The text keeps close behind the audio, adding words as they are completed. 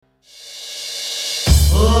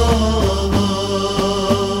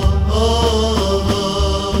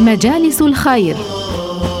مجالس الخير،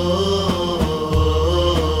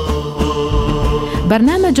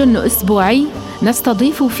 برنامج أسبوعي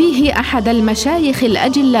نستضيف فيه أحد المشايخ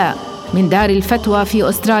الأجلاء من دار الفتوى في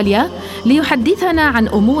أستراليا ليحدثنا عن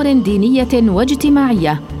أمور دينية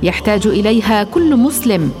واجتماعية يحتاج إليها كل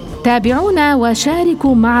مسلم. تابعونا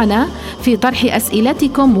وشاركوا معنا في طرح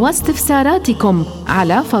أسئلتكم واستفساراتكم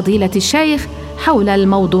على فضيلة الشيخ حول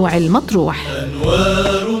الموضوع المطروح.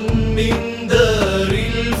 أنوار من دار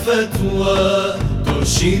الفتوى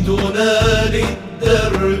ترشدنا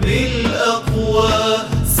للدرب الأقوى،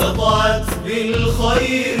 سطعت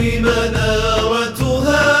بالخير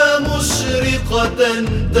منارتها مشرقة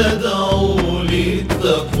تدعو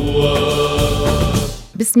للتقوى.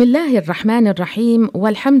 بسم الله الرحمن الرحيم،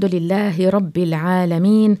 والحمد لله رب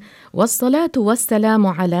العالمين، والصلاة والسلام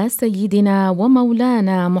على سيدنا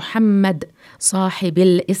ومولانا محمد صاحب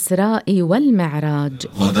الإسراء والمعراج.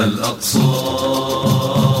 غدا الأقصى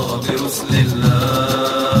برسل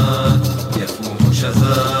الله يفوح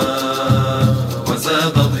شذا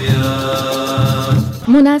وزاد ضياء.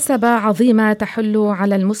 مناسبة عظيمة تحل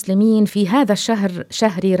على المسلمين في هذا الشهر،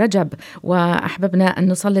 شهر رجب، وأحببنا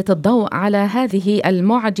أن نسلط الضوء على هذه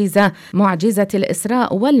المعجزة، معجزة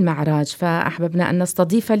الإسراء والمعراج. فأحببنا أن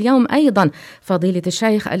نستضيف اليوم أيضا فضيلة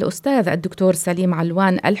الشيخ الأستاذ الدكتور سليم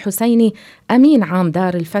علوان الحسيني، أمين عام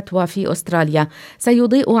دار الفتوى في أستراليا،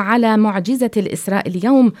 سيضيء على معجزة الإسراء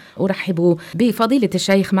اليوم. أرحب بفضيلة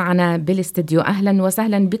الشيخ معنا بالاستديو. أهلا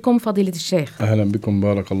وسهلا بكم فضيلة الشيخ. أهلا بكم،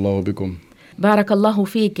 بارك الله بكم. بارك الله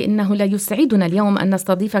فيك. إنه لا يسعدنا اليوم أن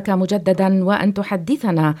نستضيفك مجددا وأن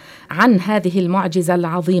تحدثنا عن هذه المعجزة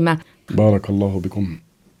العظيمة. بارك الله بكم.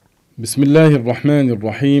 بسم الله الرحمن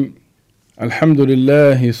الرحيم. الحمد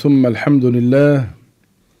لله ثم الحمد لله.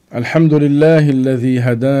 الحمد لله الذي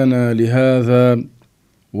هدانا لهذا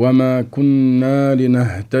وما كنا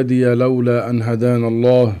لنهتدي لولا أن هدانا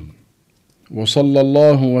الله، وصلى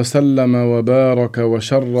الله وسلم وبارك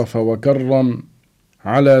وشرف وكرم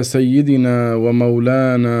على سيدنا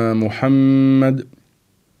ومولانا محمد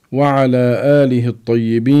وعلى آله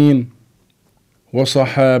الطيبين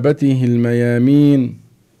وصحابته الميامين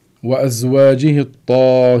وأزواجه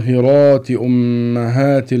الطاهرات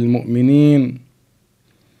أمهات المؤمنين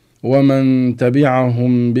ومن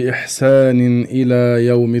تبعهم بإحسان إلى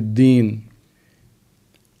يوم الدين.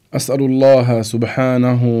 أسأل الله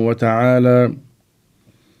سبحانه وتعالى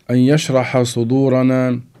أن يشرح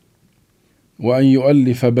صدورنا وأن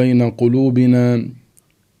يؤلف بين قلوبنا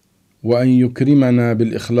وأن يكرمنا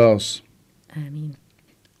بالإخلاص. آمين.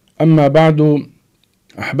 أما بعد،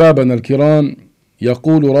 أحبابنا الكرام،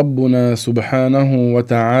 يقول ربنا سبحانه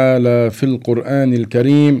وتعالى في القرآن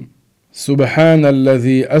الكريم: سبحان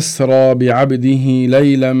الذي أسرى بعبده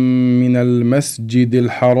ليلا من المسجد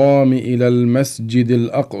الحرام إلى المسجد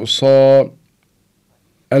الأقصى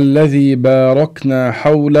الذي باركنا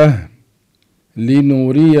حوله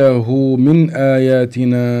لنريه من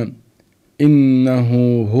آياتنا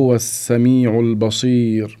إنه هو السميع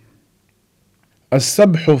البصير.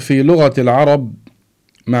 السبح في لغة العرب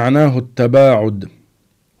معناه التباعد،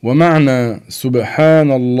 ومعنى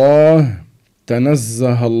سبحان الله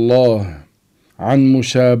تنزه الله عن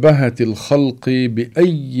مشابهة الخلق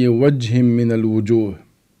بأي وجه من الوجوه.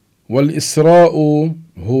 والإسراء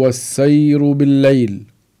هو السير بالليل،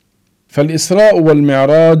 فالإسراء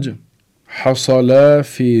والمعراج حصلا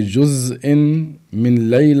في جزء من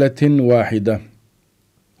ليلة واحدة.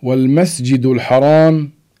 والمسجد الحرام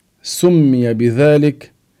سمي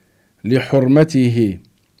بذلك لحرمته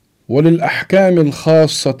وللأحكام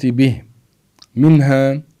الخاصة به،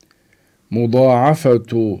 منها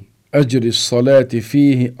مضاعفة أجر الصلاة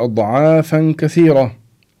فيه أضعافا كثيرة،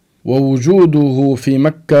 ووجوده في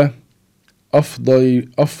مكة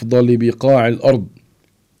أفضل بقاع الأرض،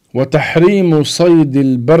 وتحريم صيد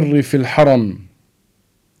البر في الحرم.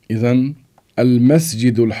 إذن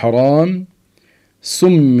المسجد الحرام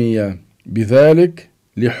سمي بذلك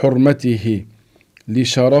لحرمته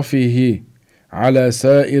لشرفه على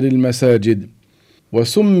سائر المساجد،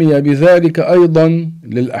 وسمي بذلك أيضا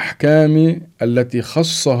للأحكام التي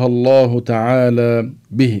خصها الله تعالى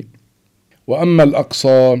به. وأما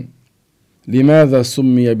الأقصى لماذا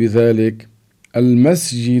سمي بذلك؟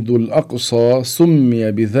 المسجد الأقصى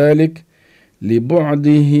سمي بذلك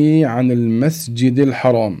لبعده عن المسجد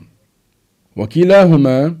الحرام،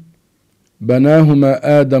 وكلاهما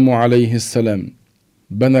بناهما آدم عليه السلام.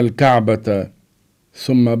 بنى الكعبة،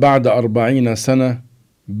 ثم بعد 40 سنة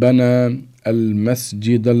بنى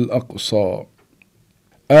المسجد الأقصى.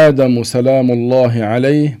 آدم سلام الله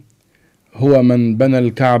عليه هو من بنى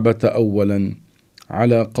الكعبة أولا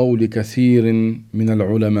على قول كثير من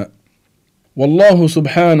العلماء. والله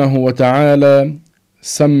سبحانه وتعالى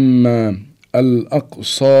سمى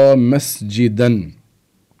الأقصى مسجدا،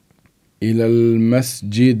 إلى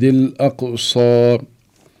المسجد الأقصى،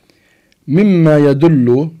 مما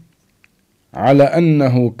يدل على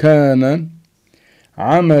أنه كان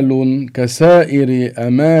عمل كسائر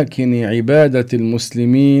أماكن عبادة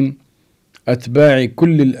المسلمين أتباع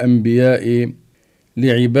كل الأنبياء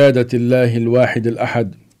لعبادة الله الواحد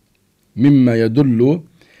الأحد، مما يدل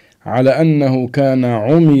على أنه كان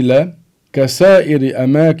عمل كسائر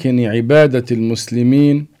أماكن عبادة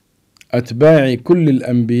المسلمين أتباع كل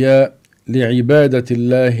الأنبياء لعبادة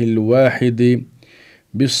الله الواحد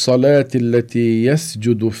بالصلاة التي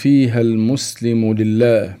يسجد فيها المسلم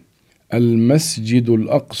لله. المسجد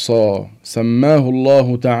الأقصى سماه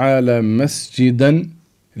الله تعالى مسجدا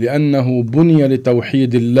لأنه بني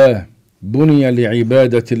لتوحيد الله، بني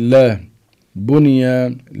لعبادة الله، بني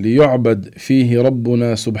ليعبد فيه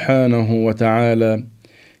ربنا سبحانه وتعالى،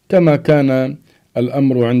 كما كان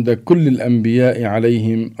الأمر عند كل الأنبياء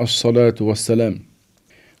عليهم الصلاة والسلام.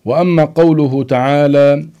 وأما قوله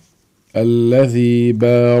تعالى الذي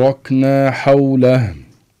باركنا حوله،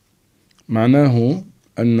 معناه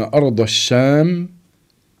أن أرض الشام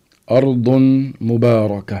أرض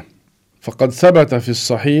مباركة، فقد ثبت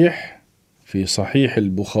في صحيح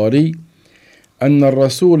البخاري أن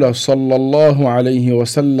الرسول صلى الله عليه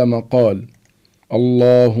وسلم قال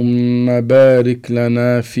اللهم بارك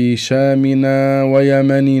لنا في شامنا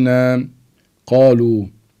ويمننا. قالوا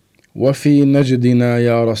وفي نجدنا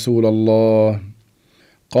يا رسول الله؟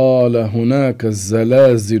 قال هناك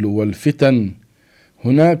الزلازل والفتن،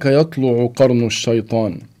 هناك يطلع قرن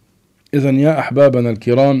الشيطان. إذن يا أحبابنا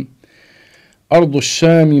الكرام، أرض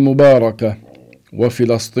الشام مباركة،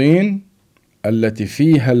 وفلسطين التي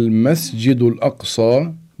فيها المسجد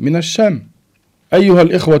الأقصى من الشام. أيها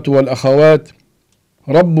الإخوة والأخوات،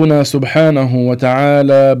 ربنا سبحانه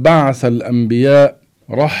وتعالى بعث الأنبياء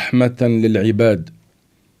رحمة للعباد،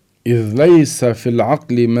 إذ ليس في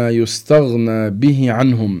العقل ما يستغنى به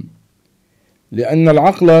عنهم، لأن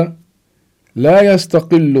العقل لا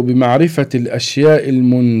يستقل بمعرفة الأشياء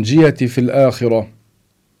المنجية في الآخرة،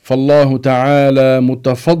 فالله تعالى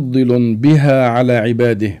متفضل بها على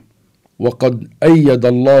عباده. وقد أيد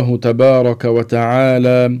الله تبارك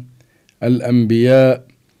وتعالى الأنبياء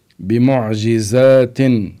بمعجزات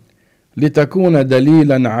لتكون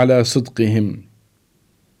دليلا على صدقهم.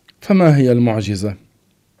 فما هي المعجزة؟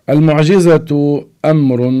 المعجزة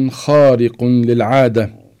أمر خارق للعادة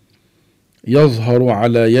يظهر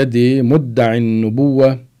على يد مدعي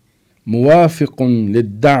النبوة، موافق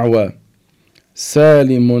للدعوة،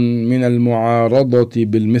 سالم من المعارضة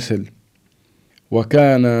بالمثل.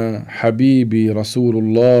 وكان حبيبي رسول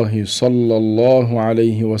الله صلى الله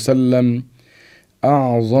عليه وسلم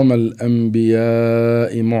أعظم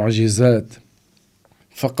الأنبياء معجزات،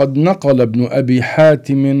 فقد نقل ابن أبي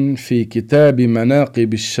حاتم في كتاب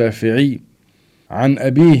مناقب الشافعي عن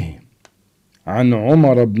أبيه عن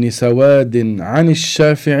عمر بن سواد عن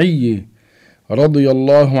الشافعي رضي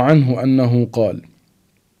الله عنه أنه قال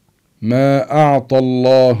ما أعطى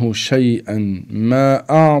الله شيئا ما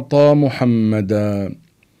أعطى محمدا.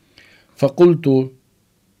 فقلت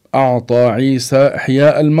أعطى عيسى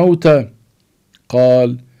إحياء الموتى؟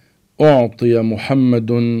 قال أعطي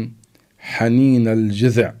محمد حنين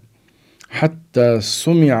الجذع حتى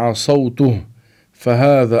سمع صوته،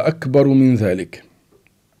 فهذا أكبر من ذلك.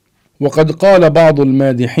 وقد قال بعض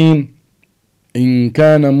المادحين إن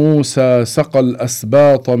كان موسى سقى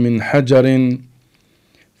الأسباط من حجر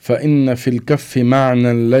فإن في الكف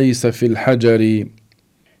معنى ليس في الحجر،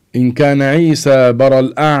 إن كان عيسى برى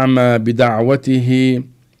الأعمى بدعوته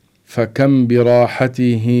فكم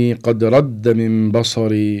براحته قد رد من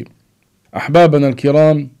بصري. أحبابنا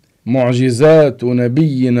الكرام، معجزات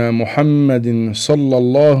نبينا محمد صلى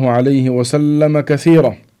الله عليه وسلم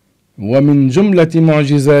كثيرة، ومن جملة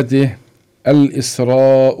معجزاته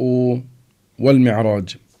الإسراء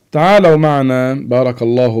والمعراج. تعالوا معنا بارك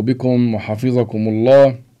الله بكم وحفظكم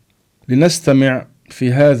الله لنستمع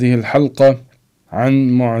في هذه الحلقة عن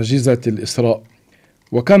معجزة الإسراء.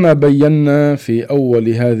 وكما بينا في أول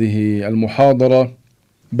هذه المحاضرة،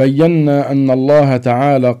 بينا أن الله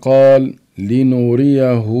تعالى قال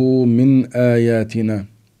لنريه من آياتنا،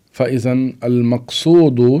 فإذا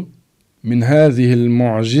المقصود من هذه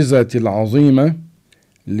المعجزة العظيمة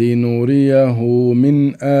لنريه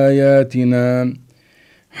من آياتنا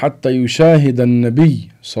حتى يشاهد النبي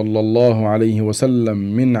صلى الله عليه وسلم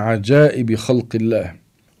من عجائب خلق الله،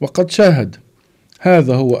 وقد شاهد.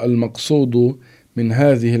 هذا هو المقصود من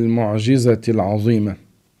هذه المعجزة العظيمة.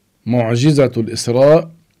 معجزة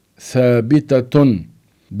الإسراء ثابتة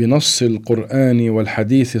بنص القرآن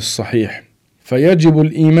والحديث الصحيح، فيجب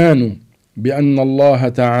الإيمان بأن الله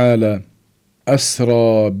تعالى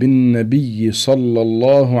أسرى بالنبي صلى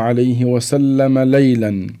الله عليه وسلم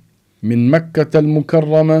ليلا من مكة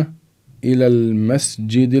المكرمة إلى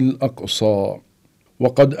المسجد الأقصى.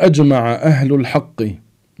 وقد أجمع أهل الحق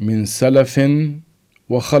من سلف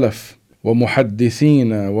وخلف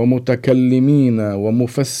ومحدثين ومتكلمين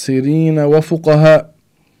ومفسرين وفقهاء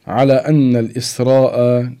على أن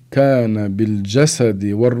الإسراء كان بالجسد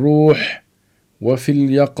والروح وفي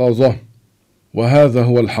اليقظة، وهذا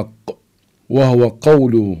هو الحق، وهو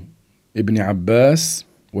قول ابن عباس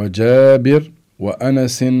وجابر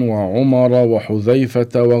وأنس وعمر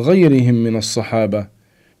وحذيفة وغيرهم من الصحابة،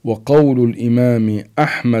 وقول الإمام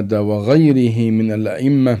أحمد وغيره من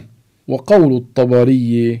الأئمة، وقول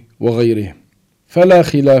الطبري وغيره. فلا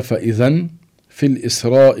خلاف إذن في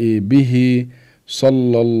الإسراء به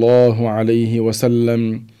صلى الله عليه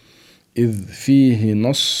وسلم، إذ فيه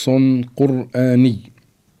نص قرآني.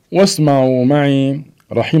 واسمعوا معي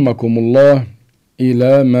رحمكم الله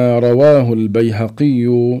إلى ما رواه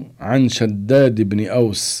البيهقي عن شداد بن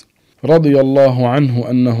أوس رضي الله عنه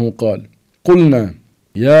أنه قال: قلنا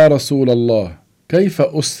يا رسول الله كيف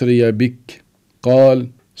أسري بك؟ قال: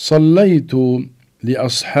 صليت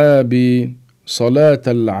لأصحابي صلاة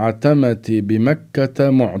العتمة بمكة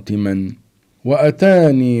معتما،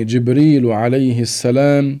 وأتاني جبريل عليه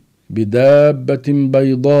السلام بدابة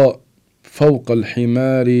بيضاء فوق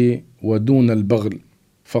الحمار ودون البغل،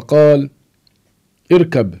 فقال: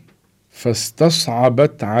 اركب،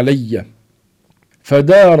 فاستصعبت علي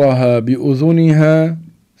فدارها بأذنها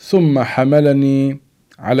ثم حملني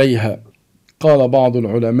عليها. قال بعض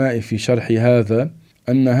العلماء في شرح هذا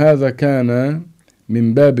أن هذا كان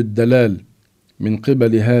من باب الدلال من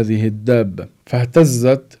قبل هذه الدابة،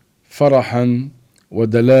 فاهتزت فرحا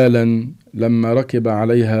ودلالا لما ركب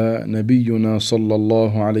عليها نبينا صلى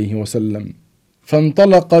الله عليه وسلم،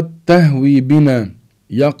 فانطلقت تهوي بنا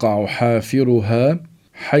يقع حافرها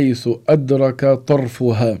حيث أدرك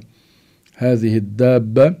طرفها. هذه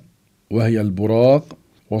الدابة وهي البراق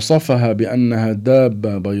وصفها بأنها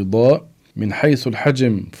دابة بيضاء من حيث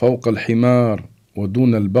الحجم فوق الحمار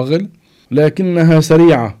ودون البغل، لكنها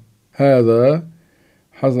سريعة. هذا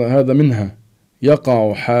منها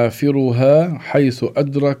يقع حافرها حيث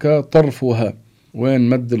أدرك طرفها. وين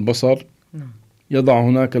مد البصر؟ يضع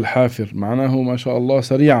هناك الحافر، معناه ما شاء الله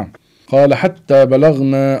سريعة. قال: حتى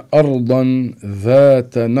بلغنا أرضا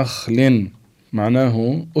ذات نخل،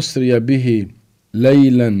 معناه أسري به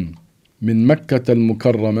ليلا من مكة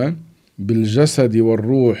المكرمة بالجسد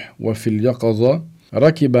والروح وفي اليقظة،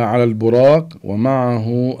 ركب على البراق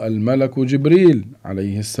ومعه الملك جبريل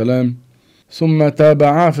عليه السلام، ثم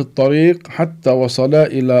تابعا في الطريق حتى وصلا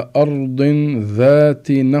إلى أرض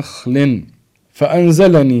ذات نخل،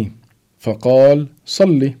 فأنزلني فقال: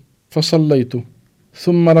 صلي، فصليت.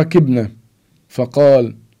 ثم ركبنا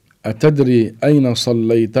فقال: أتدري أين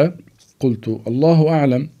صليت؟ قلت: الله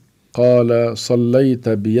أعلم. قال: صليت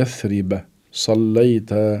بيثرب، صليت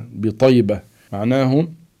بطيبة، معناه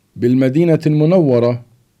بالمدينة المنورة،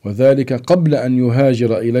 وذلك قبل أن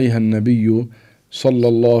يهاجر إليها النبي صلى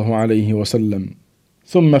الله عليه وسلم.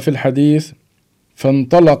 ثم في الحديث: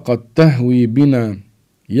 فانطلقت تهوي بنا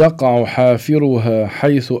يقع حافرها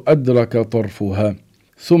حيث أدرك طرفها،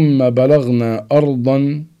 ثم بلغنا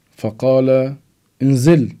أرضا فقال: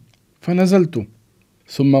 انزل، فنزلت.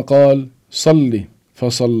 ثم قال: صلي،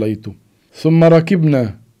 فصليت. ثم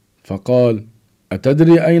ركبنا فقال: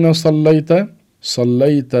 أتدري أين صليت؟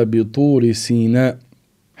 صليت بطور سيناء،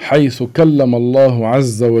 حيث كلم الله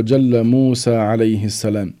عز وجل موسى عليه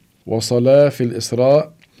السلام، وصلا في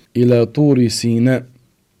الإسراء إلى طور سيناء،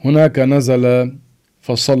 هناك نزل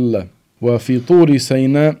فصلى. وفي طور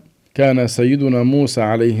سيناء كان سيدنا موسى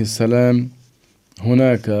عليه السلام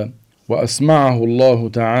هناك، وأسمعه الله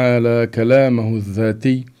تعالى كلامه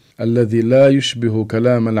الذاتي الذي لا يشبه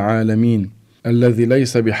كلام العالمين، الذي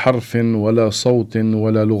ليس بحرف ولا صوت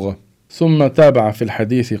ولا لغة. ثم تابع في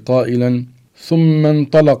الحديث قائلا: ثم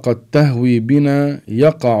انطلقت تهوي بنا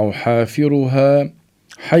يقع حافرها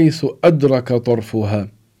حيث أدرك طرفها،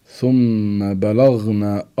 ثم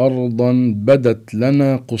بلغنا أرضا بدت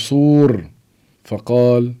لنا قصور،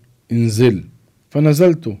 فقال: انزل،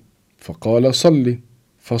 فنزلت. فقال: صلي،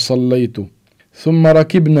 فصليت. ثم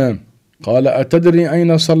ركبنا، قال: أتدري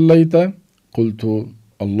أين صليت؟ قلت: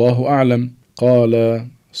 الله أعلم. قال: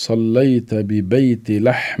 صليت ببيت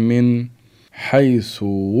لحم حيث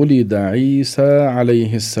ولد عيسى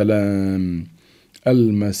عليه السلام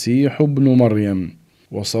المسيح ابن مريم،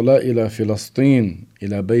 وصل إلى فلسطين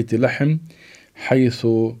إلى بيت لحم حيث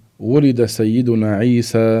ولد سيدنا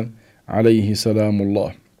عيسى عليه سلام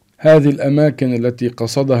الله. هذه الأماكن التي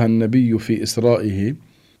قصدها النبي في إسرائه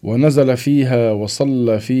ونزل فيها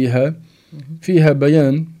وصلى فيها، فيها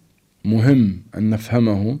بيان مهم أن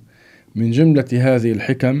نفهمه. من جملة هذه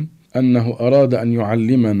الحكم أنه أراد أن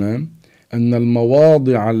يعلمنا أن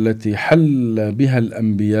المواضع التي حل بها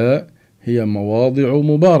الأنبياء هي مواضع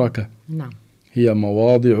مباركة. نعم. هي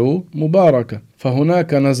مواضع مباركة،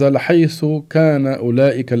 فهناك نزل حيث كان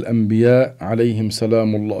أولئك الأنبياء عليهم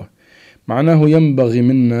سلام الله. معناه ينبغي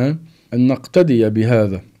منا أن نقتدي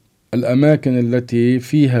بهذا. الأماكن التي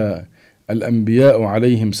فيها الأنبياء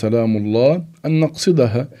عليهم سلام الله أن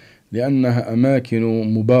نقصدها، لأنها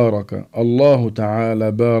أماكن مباركة الله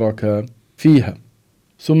تعالى بارك فيها.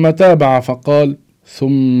 ثم تابع فقال: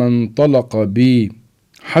 ثم انطلق بي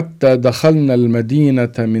حتى دخلنا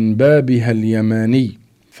المدينة من بابها اليماني،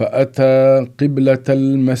 فأتى قبلة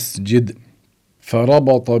المسجد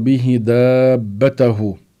فربط به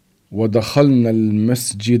دابته، ودخلنا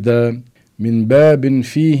المسجد من باب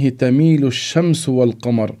فيه تميل الشمس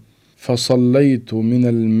والقمر، فصليت من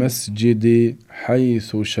المسجد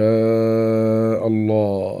حيث شاء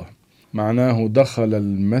الله. معناه دخل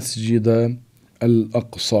المسجد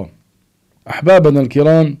الأقصى. أحبابنا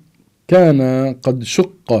الكرام، كان قد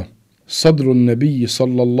شق صدر النبي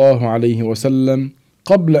صلى الله عليه وسلم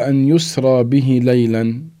قبل أن يسرى به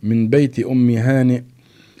ليلا من بيت أم هانئ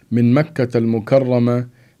من مكة المكرمة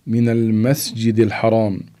من المسجد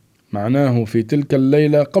الحرام. معناه في تلك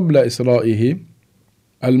الليلة قبل إسرائه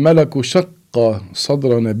الملك شق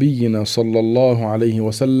صدر نبينا صلى الله عليه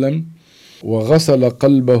وسلم وغسل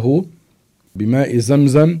قلبه بماء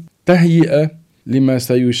زمزم تهيئة لما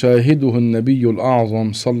سيشاهده النبي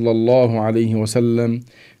الأعظم صلى الله عليه وسلم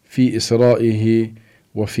في إسرائه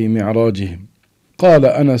وفي معراجه. قال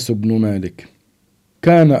أنس بن مالك: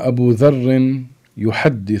 كان أبو ذر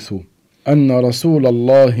يحدث أن رسول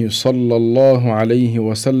الله صلى الله عليه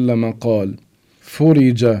وسلم قال: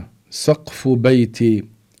 فرج سقف بيتي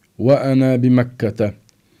وأنا بمكة،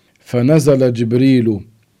 فنزل جبريل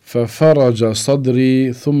ففرج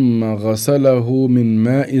صدري ثم غسله من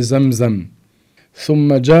ماء زمزم،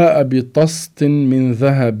 ثم جاء بطست من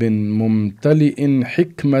ذهب ممتلئ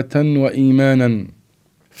حكمة وإيمانا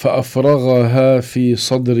فأفرغها في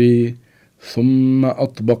صدري ثم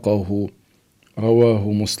أطبقه.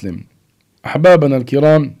 رواه مسلم. أحبابنا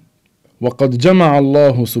الكرام، وقد جمع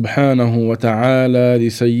الله سبحانه وتعالى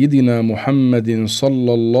لسيدنا محمد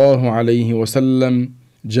صلى الله عليه وسلم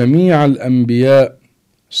جميع الأنبياء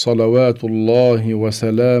صلوات الله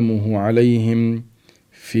وسلامه عليهم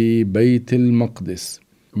في بيت المقدس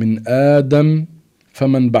من آدم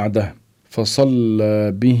فمن بعده،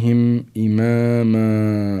 فصلى بهم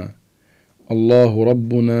إماما. الله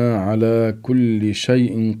ربنا على كل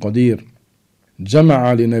شيء قدير.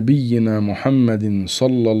 جمع لنبينا محمد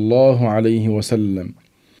صلى الله عليه وسلم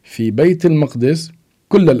في بيت المقدس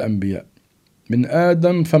كل الأنبياء من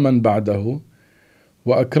آدم فمن بعده،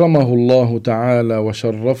 وأكرمه الله تعالى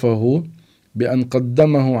وشرفه بأن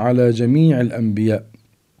قدمه على جميع الأنبياء،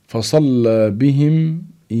 فصلى بهم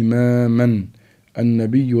إماما.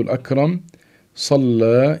 النبي الأكرم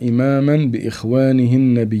صلى إماما بإخوانه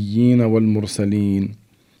النبيين والمرسلين.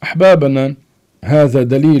 أحبابنا، هذا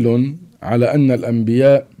دليل على أن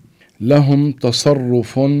الأنبياء لهم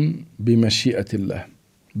تصرف بمشيئة الله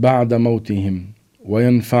بعد موتهم،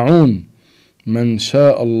 وينفعون من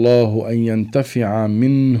شاء الله أن ينتفع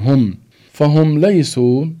منهم، فهم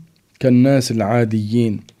ليسوا كالناس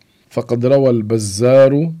العاديين. فقد روى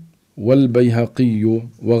البزار والبيهقي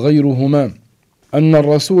وغيرهما أن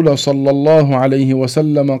الرسول صلى الله عليه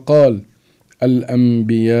وسلم قال: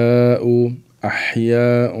 الأنبياء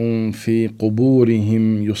أحياء في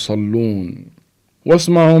قبورهم يصلون.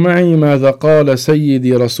 واسمعوا معي ماذا قال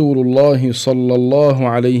سيدي رسول الله صلى الله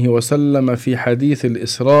عليه وسلم في حديث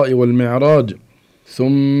الإسراء والمعراج: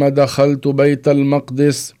 ثم دخلت بيت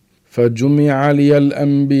المقدس فجمع لي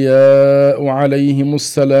الأنبياء عليهم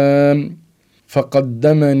السلام،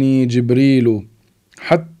 فقدمني جبريل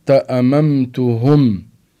حتى أممتهم،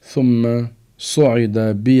 ثم صعد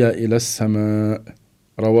بي إلى السماء.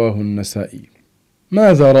 رواه النسائي.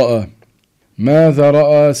 ماذا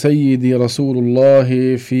رأى سيدي رسول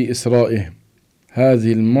الله في إسرائه؟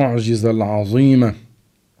 هذه المعجزة العظيمة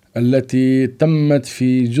التي تمت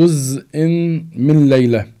في جزء من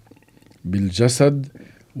ليلة بالجسد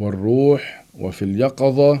والروح وفي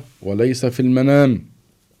اليقظة وليس في المنام.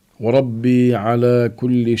 وربي على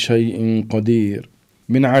كل شيء قدير.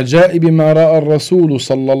 من عجائب ما رأى الرسول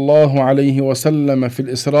صلى الله عليه وسلم في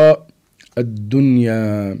الإسراء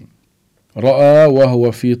الدنيا. رأى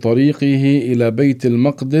وهو في طريقه إلى بيت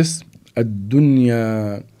المقدس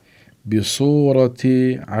الدنيا بصورة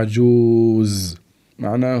عجوز،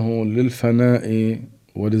 معناه للفناء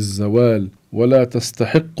وللزوال، ولا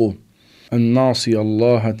تستحق أن نعصي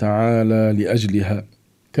الله تعالى لأجلها.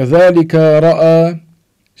 كذلك رأى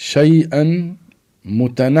شيئا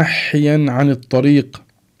متنحيا عن الطريق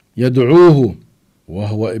يدعوه،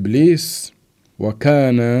 وهو إبليس،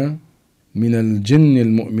 وكان من الجن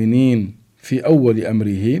المؤمنين في أول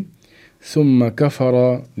أمره، ثم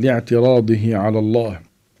كفر لاعتراضه على الله.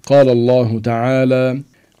 قال الله تعالى: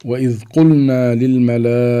 وإذ قلنا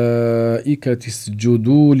للملائكة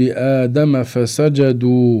اسجدوا لآدم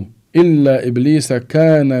فسجدوا إلا إبليس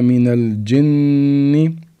كان من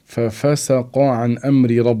الجن ففسق عن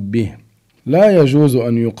أمر ربه. لا يجوز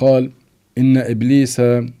أن يقال إن إبليس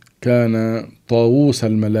كان طاووس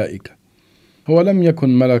الملائكة، هو لم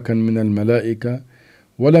يكن ملكا من الملائكة،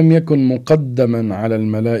 ولم يكن مقدما على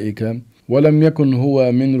الملائكة، ولم يكن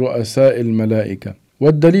هو من رؤساء الملائكة.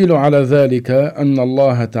 والدليل على ذلك أن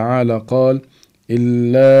الله تعالى قال: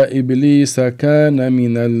 إلا إبليس كان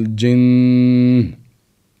من الجن.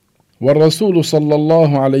 والرسول صلى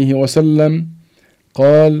الله عليه وسلم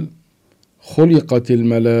قال: خلقت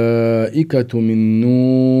الملائكة من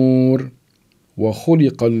نور،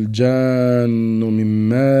 وخلق الجان من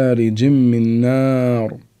مارج من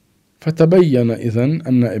نار. فتبين إذن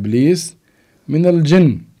أن إبليس من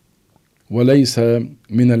الجن وليس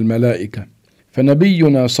من الملائكة.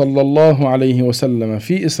 فنبينا صلى الله عليه وسلم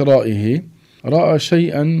في إسرائه رأى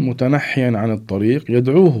شيئا متنحيا عن الطريق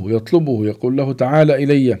يدعوه، يطلبه، يقول له: تعال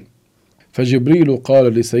إلي. فجبريل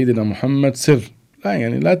قال لسيدنا محمد: سر،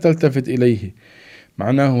 لا تلتفت إليه.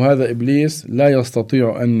 معناه هذا إبليس لا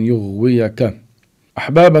يستطيع أن يغويك.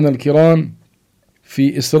 أحبابنا الكرام،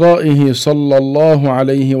 في إسرائه صلى الله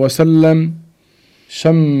عليه وسلم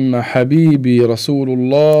شم حبيبي رسول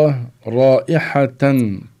الله رائحة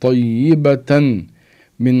طيبة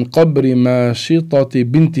من قبر ماشطة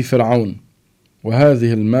بنت فرعون،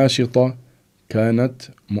 وهذه الماشطة كانت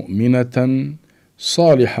مؤمنة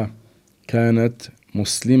صالحة، كانت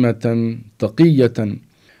مسلمة تقية.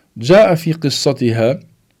 جاء في قصتها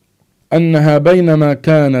أنها بينما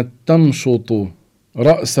كانت تمشط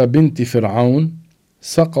رأس بنت فرعون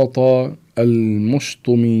سقط المشط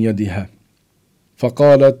من يدها،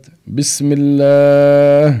 فقالت: بسم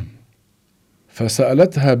الله.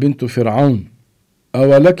 فسألتها بنت فرعون: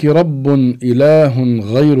 أولك رب إله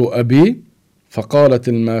غير أبي؟ فقالت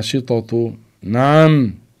الماشطة: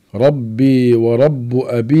 نعم، ربي ورب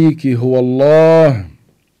أبيك هو الله.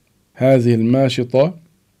 هذه الماشطة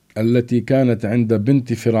التي كانت عند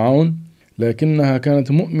بنت فرعون لكنها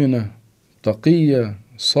كانت مؤمنة تقية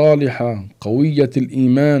صالحة قوية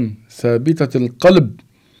الإيمان ثابتة القلب،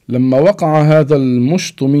 لما وقع هذا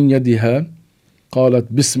المشط من يدها قالت: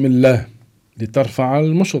 بسم الله، لترفع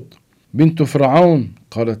المشط. بنت فرعون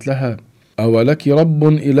قالت لها: أولك رب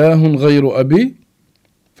إله غير أبي؟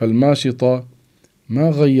 فالماشطة ما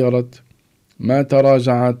غيرت، ما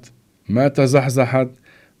تراجعت، ما تزحزحت،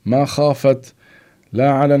 ما خافت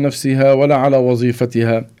لا على نفسها ولا على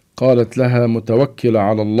وظيفتها. قالت لها متوكلة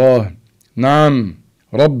على الله: نعم،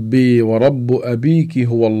 ربي ورب أبيك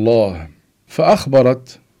هو الله.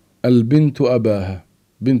 فأخبرت البنت أباها،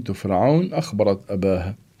 بنت فرعون أخبرت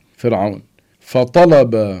أباها فرعون،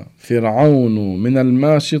 فطلب فرعون من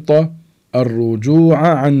الماشطة الرجوع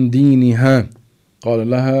عن دينها، قال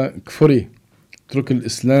لها: اكفري، اترك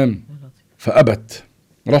الإسلام. فأبت،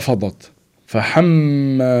 رفضت،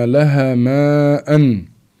 فحمى لها ماء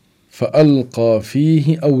فألقى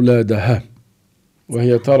فيه أولادها،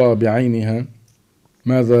 وهي ترى بعينها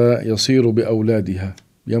ماذا يصير بأولادها،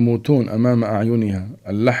 يموتون أمام أعينها،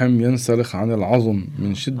 اللحم ينسلخ عن العظم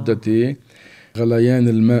من شدة غليان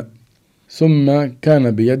الماء. ثم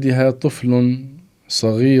كان بيدها طفل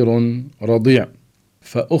صغير رضيع،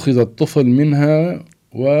 فأخذ الطفل منها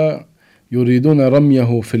ويريدون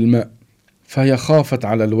رميه في الماء، فهي خافت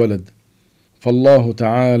على الولد، فالله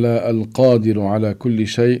تعالى القادر على كل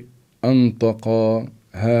شيء أنطق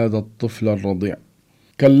هذا الطفل الرضيع،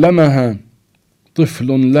 كلمها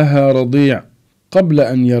طفل لها رضيع قبل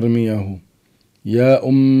أن يرميه: يا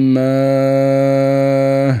أماه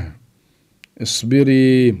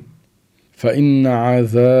اصبري، فإن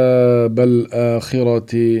عذاب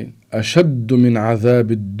الآخرة أشد من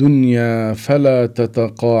عذاب الدنيا، فلا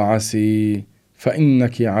تتقاعسي،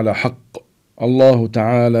 فإنك على حق. الله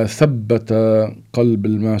تعالى ثبت قلب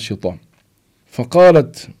الماشطة،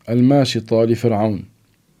 فقالت الماشطة لفرعون: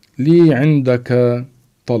 لي عندك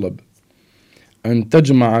طلب، أن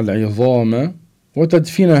تجمع العظام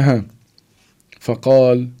وتدفنها.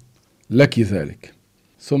 فقال: لك ذلك.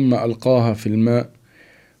 ثم ألقاها في الماء،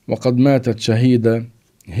 وقد ماتت شهيدة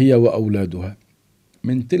هي وأولادها.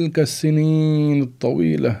 من تلك السنين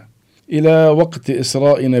الطويلة إلى وقت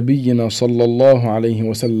إسراء نبينا صلى الله عليه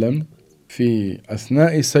وسلم، في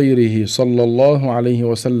أثناء سيره صلى الله عليه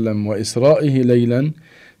وسلم وإسرائه ليلا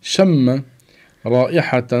شم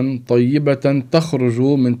رائحة طيبة تخرج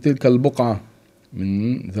من تلك البقعة،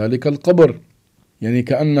 من ذلك القبر، يعني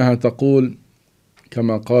كأنها تقول،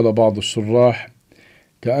 كما قال بعض الشراح،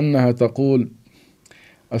 كأنها تقول: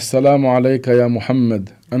 السلام عليك يا محمد،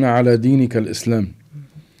 أنا على دينك الإسلام،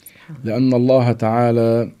 لأن الله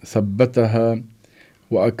تعالى ثبتها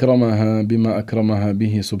وأكرمها بما أكرمها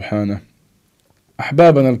به سبحانه.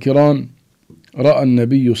 أحبابنا الكرام، رأى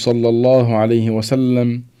النبي صلى الله عليه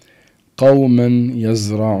وسلم قوما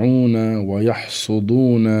يزرعون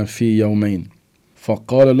ويحصدون في يومين،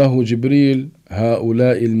 فقال له جبريل: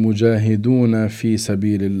 هؤلاء المجاهدون في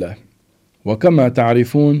سبيل الله. وكما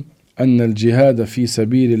تعرفون أن الجهاد في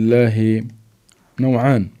سبيل الله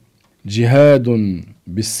نوعان: جهاد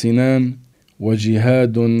بالسنان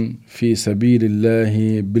وجهاد في سبيل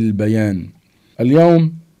الله بالبيان.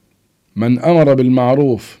 اليوم من أمر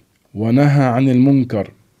بالمعروف ونهى عن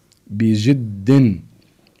المنكر بجد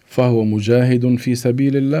فهو مجاهد في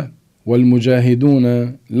سبيل الله،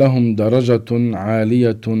 والمجاهدون لهم درجة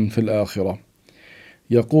عالية في الآخرة.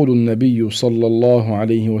 يقول النبي صلى الله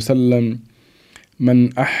عليه وسلم: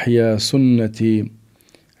 من أحيا سنتي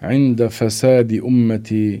عند فساد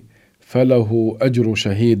أمتي فله أجر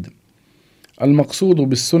شهيد. المقصود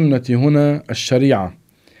بالسنة هنا الشريعة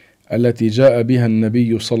التي جاء بها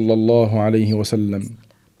النبي صلى الله عليه وسلم،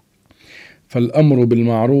 فالأمر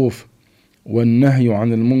بالمعروف والنهي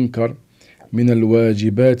عن المنكر من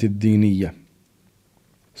الواجبات الدينية.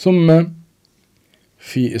 ثم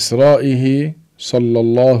في إسرائه صلى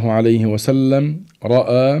الله عليه وسلم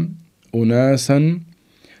رأى أناسا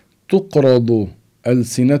تقرض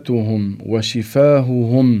ألسنتهم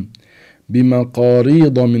وشفاههم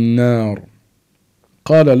بمقاريض من نار.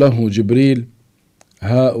 قال له جبريل: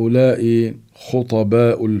 هؤلاء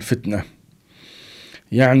خطباء الفتنة،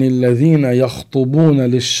 يعني الذين يخطبون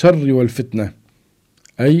للشر والفتنة،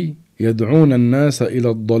 أي يدعون الناس إلى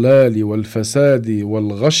الضلال والفساد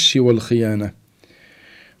والغش والخيانة،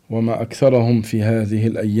 وما أكثرهم في هذه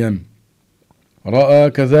الأيام. رأى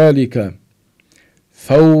كذلك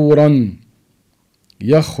ثورا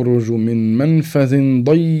يخرج من منفذ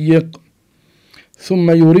ضيق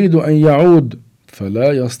ثم يريد أن يعود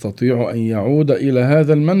فلا يستطيع أن يعود إلى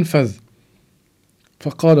هذا المنفذ،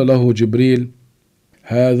 فقال له جبريل: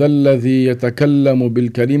 هذا الذي يتكلم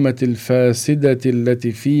بالكلمة الفاسدة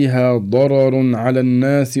التي فيها ضرر على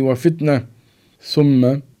الناس وفتنة،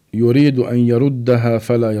 ثم يريد أن يردها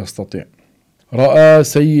فلا يستطيع. رأى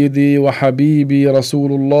سيدي وحبيبي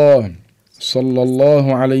رسول الله صلى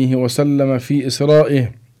الله عليه وسلم في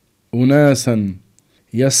إسرائه أناسا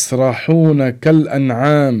يسرحون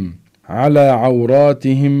كالأنعام، على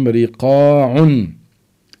عوراتهم رقاع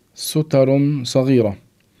ستر صغيرة.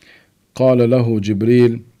 قال له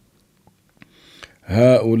جبريل: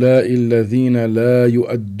 هؤلاء الذين لا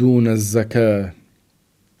يؤدون الزكاة.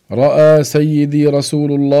 رأى سيدي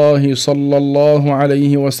رسول الله صلى الله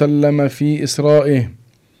عليه وسلم في إسرائه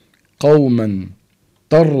قوما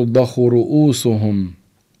ترضخ رؤوسهم،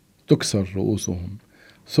 تكسر رؤوسهم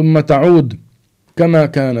ثم تعود كما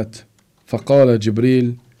كانت، فقال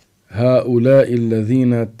جبريل: هؤلاء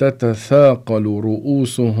الذين تتثاقل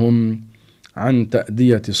رؤوسهم عن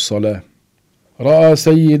تأدية الصلاة. رأى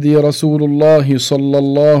سيدي رسول الله صلى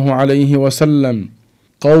الله عليه وسلم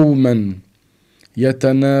قوما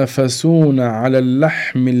يتنافسون على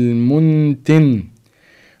اللحم المنتن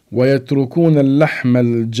ويتركون اللحم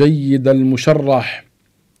الجيد المشرح،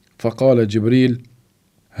 فقال جبريل: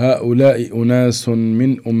 هؤلاء أناس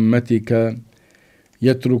من أمتك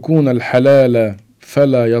يتركون الحلال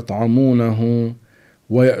فلا يطعمونه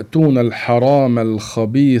ويأتون الحرام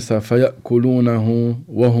الخبيث فيأكلونه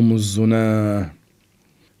وهم الزناه.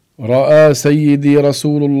 رأى سيدي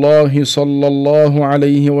رسول الله صلى الله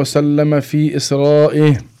عليه وسلم في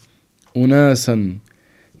إسرائه أناسا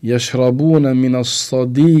يشربون من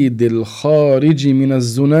الصديد الخارج من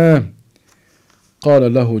الزناه،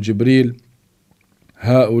 قال له جبريل: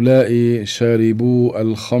 هؤلاء شاربو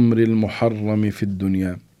الخمر المحرم في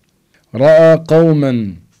الدنيا. رأى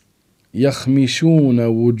قوما يخمشون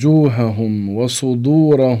وجوههم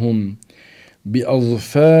وصدورهم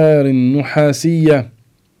بأظفار نحاسية،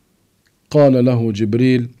 قال له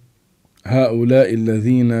جبريل: هؤلاء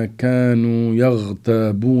الذين كانوا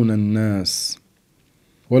يغتابون الناس.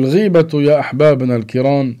 والغيبة يا أحبابنا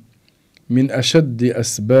الكرام من أشد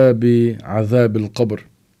أسباب عذاب القبر،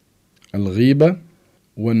 الغيبة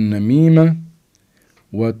والنميمة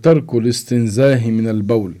وترك الاستنزاه من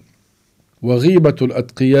البول. وغيبة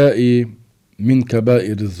الأتقياء من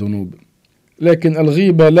كبائر الذنوب. لكن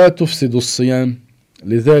الغيبة لا تفسد الصيام،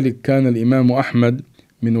 لذلك كان الإمام أحمد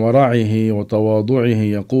من ورعه وتواضعه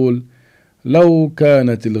يقول: لو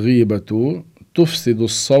كانت الغيبة تفسد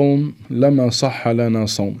الصوم لما صح لنا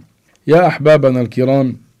صوم. يا أحبابنا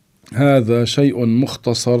الكرام، هذا شيء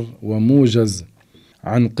مختصر وموجز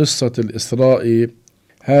عن قصة الإسراء،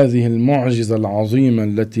 هذه المعجزة العظيمة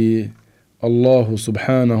التي الله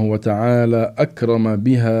سبحانه وتعالى أكرم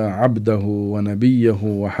بها عبده ونبيه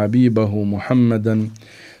وحبيبه محمدا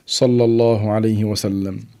صلى الله عليه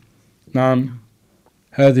وسلم. نعم،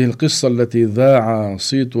 هذه القصة التي ذاع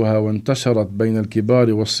صيتها وانتشرت بين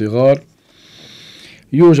الكبار والصغار،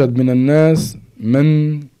 يوجد من الناس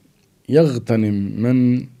من يغتنم،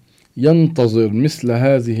 من ينتظر مثل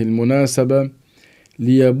هذه المناسبة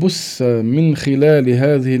ليبث من خلال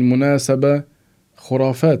هذه المناسبة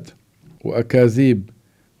خرافات وأكاذيب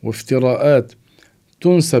وافتراءات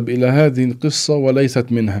تنسب إلى هذه القصة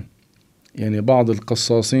وليست منها. يعني بعض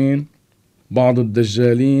القصاصين، بعض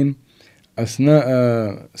الدجالين، أثناء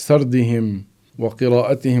سردهم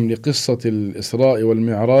وقراءتهم لقصة الإسراء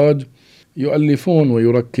والمعراج يؤلفون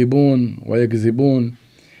ويركبون ويكذبون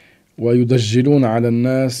ويدجلون على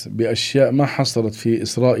الناس بأشياء ما حصلت في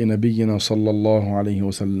إسراء نبينا صلى الله عليه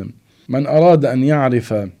وسلم. من أراد أن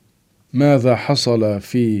يعرف ماذا حصل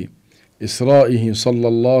في إسرائه صلى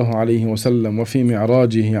الله عليه وسلم وفي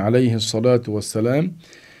معراجه عليه الصلاة والسلام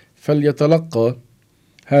فليتلقى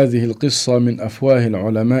هذه القصة من أفواه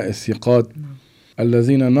العلماء الثقات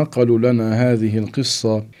الذين نقلوا لنا هذه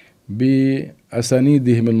القصة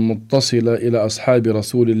بأسانيدهم المتصلة إلى أصحاب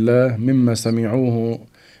رسول الله مما سمعوه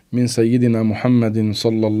من سيدنا محمد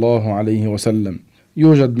صلى الله عليه وسلم.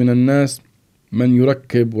 يوجد من الناس من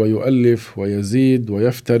يركب ويؤلف ويزيد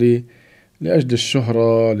ويفتري لأجل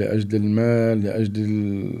الشهرة، لأجل المال، لأجل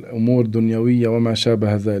الأمور الدنيوية وما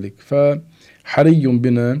شابه ذلك. فحري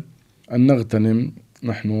بنا أن نغتنم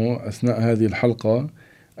نحن أثناء هذه الحلقة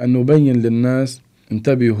أن نبين للناس: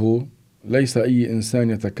 انتبهوا، ليس أي إنسان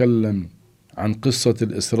يتكلم عن قصة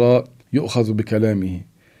الإسراء يؤخذ بكلامه،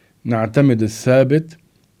 نعتمد الثابت،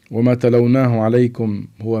 وما تلوناه عليكم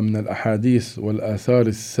هو من الأحاديث والآثار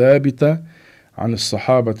الثابتة عن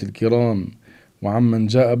الصحابة الكرام وعمن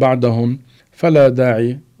جاء بعدهم، فلا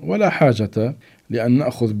داعي ولا حاجة لأن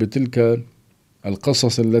نأخذ بتلك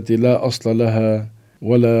القصص التي لا أصل لها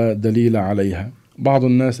ولا دليل عليها. بعض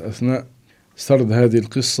الناس أثناء سرد هذه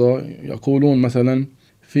القصة يقولون مثلا: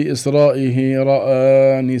 في إسرائه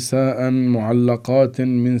رأى نساء معلقات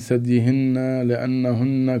من ثديهن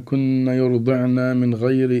لأنهن كن يرضعن من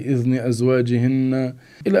غير إذن أزواجهن،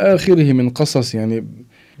 إلى آخره من قصص يعني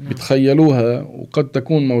بتخيلوها، وقد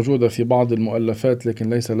تكون موجودة في بعض المؤلفات لكن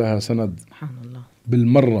ليس لها سند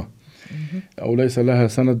بالمرة، أو ليس لها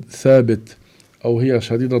سند ثابت، أو هي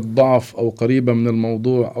شديدة الضعف، أو قريبة من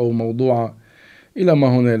الموضوع، أو موضوعة إلى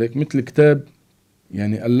ما هنالك. مثل كتاب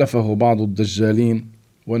يعني ألفه بعض الدجالين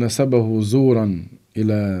ونسبه زورا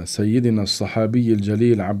إلى سيدنا الصحابي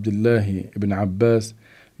الجليل عبد الله بن عباس،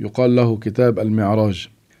 يقال له كتاب المعراج.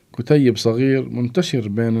 كتيب صغير منتشر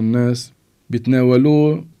بين الناس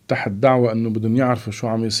بيتناولوه تحت دعوة أنه بدهم يعرفوا شو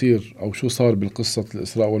عم يصير أو شو صار بالقصة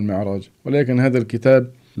الإسراء والمعراج، ولكن هذا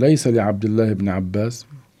الكتاب ليس لعبد الله بن عباس،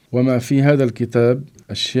 وما في هذا الكتاب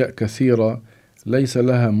أشياء كثيرة ليس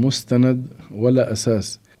لها مستند ولا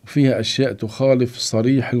أساس، وفيها أشياء تخالف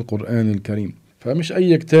صريح القرآن الكريم. فمش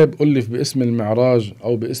أي كتاب ألف باسم المعراج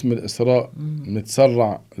أو باسم الإسراء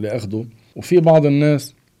نتسرع لأخذه. وفي بعض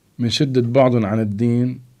الناس من شدة بعضهم عن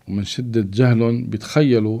الدين ومن شدة جهلهم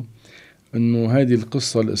بيتخيلوا أنه هذه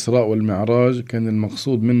القصة الإسراء والمعراج كان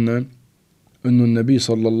المقصود منها أنه النبي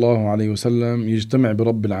صلى الله عليه وسلم يجتمع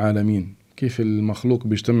برب العالمين. كيف المخلوق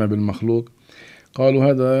بيجتمع بالمخلوق؟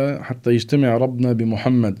 قالوا هذا حتى يجتمع ربنا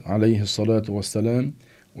بمحمد عليه الصلاة والسلام.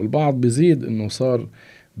 والبعض بيزيد أنه صار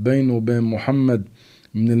بينه وبين محمد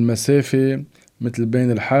من المسافة مثل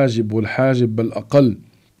بين الحاجب والحاجب بل أقل،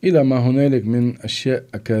 إلى ما هنالك من أشياء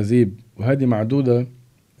أكاذيب، وهذه معدودة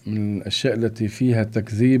من الأشياء التي فيها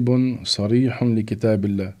تكذيب صريح لكتاب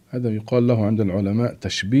الله. هذا يقال له عند العلماء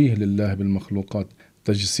تشبيه لله بالمخلوقات،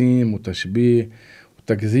 تجسيم وتشبيه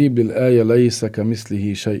وتكذيب للآية ليس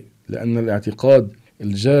كمثله شيء، لأن الاعتقاد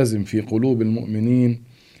الجازم في قلوب المؤمنين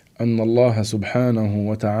أن الله سبحانه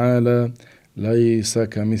وتعالى ليس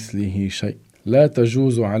كمثله شيء، لا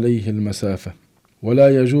تجوز عليه المسافة،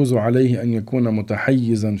 ولا يجوز عليه أن يكون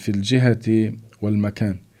متحيزا في الجهة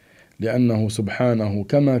والمكان، لأنه سبحانه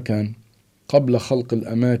كما كان قبل خلق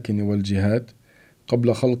الأماكن والجهات،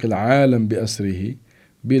 قبل خلق العالم بأسره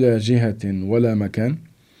بلا جهة ولا مكان،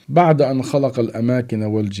 بعد أن خلق الأماكن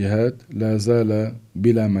والجهات لا زال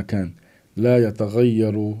بلا مكان، لا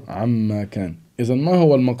يتغير عما كان. إذن ما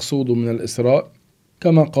هو المقصود من الإسراء؟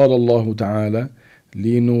 كما قال الله تعالى: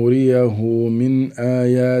 لنريه من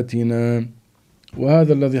آياتنا.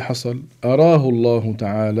 وهذا الذي حصل، أراه الله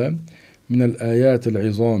تعالى من الآيات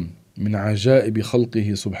العظام، من عجائب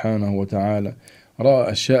خلقه سبحانه وتعالى.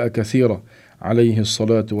 رأى أشياء كثيرة عليه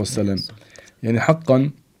الصلاة والسلام، يعني حقا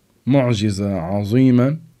معجزة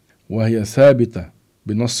عظيمة، وهي ثابتة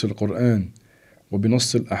بنص القرآن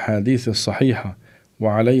وبنص الأحاديث الصحيحة،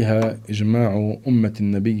 وعليها إجماع أمة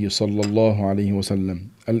النبي صلى الله عليه وسلم.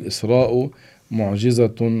 الإسراء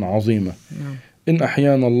معجزة عظيمة. إن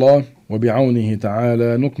أحيانا الله وبعونه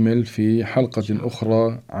تعالى نكمل في حلقة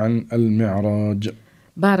أخرى عن المعراج.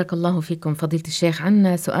 بارك الله فيكم فضيلة الشيخ.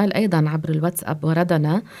 عنا سؤال أيضا عبر الواتساب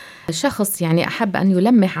وردنا، شخص يعني أحب أن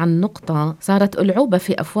يلمح عن نقطة صارت ألعوبة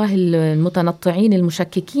في أفواه المتنطعين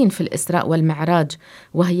المشككين في الإسراء والمعراج،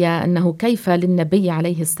 وهي أنه كيف للنبي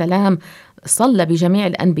عليه السلام صلى بجميع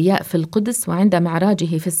الأنبياء في القدس، وعند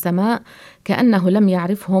معراجه في السماء كأنه لم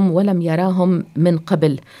يعرفهم ولم يراهم من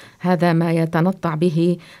قبل. هذا ما يتنطع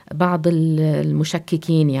به بعض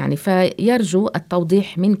المشككين يعني، فيرجو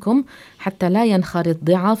التوضيح منكم حتى لا ينخرط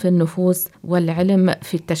ضعاف النفوس والعلم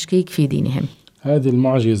في التشكيك في دينهم. هذه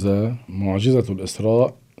المعجزة، معجزة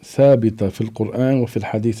الإسراء، ثابتة في القرآن وفي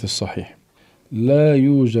الحديث الصحيح، لا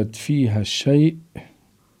يوجد فيها شيء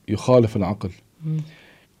يخالف العقل.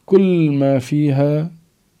 كل ما فيها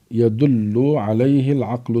يدل عليه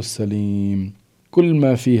العقل السليم، كل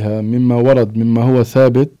ما فيها مما ورد مما هو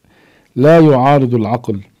ثابت لا يعارض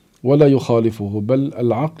العقل ولا يخالفه، بل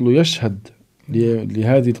العقل يشهد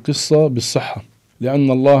لهذه القصة بالصحة،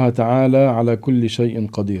 لأن الله تعالى على كل شيء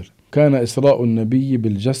قدير. كان إسراء النبي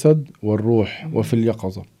بالجسد والروح وفي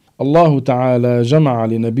اليقظة. الله تعالى جمع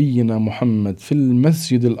لنبينا محمد في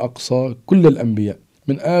المسجد الأقصى كل الأنبياء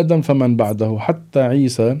من آدم فمن بعده حتى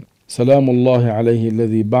عيسى سلام الله عليه،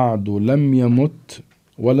 الذي بعد لم يمت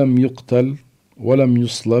ولم يقتل ولم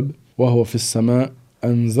يصلب وهو في السماء.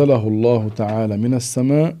 أنزله الله تعالى من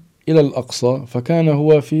السماء إلى الأقصى، فكان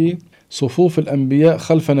هو في صفوف الأنبياء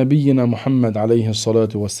خلف نبينا محمد عليه الصلاة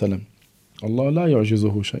والسلام. الله لا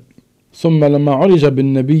يعجزه شيء. ثم لما عرج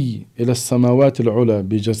بالنبي إلى السماوات العلى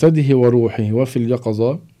بجسده وروحه وفي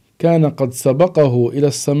اليقظة، كان قد سبقه إلى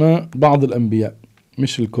السماء بعض الأنبياء،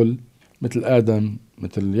 مش الكل، مثل آدم،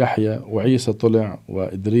 مثل يحيى وعيسى طلع،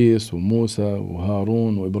 وإدريس وموسى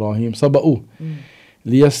وهارون وإبراهيم سبقوه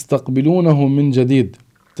ليستقبلونه من جديد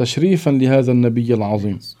تشريفا لهذا النبي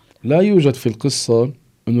العظيم. لا يوجد في القصة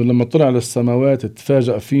أنه لما طلع للسماوات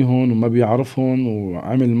تفاجأ فيهم وما بيعرفهم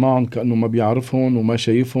وعمل معهم كأنه ما بيعرفهم وما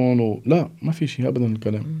شايفهم لا، ما في شيء أبدا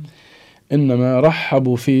الكلام. إنما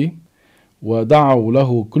رحبوا فيه ودعوا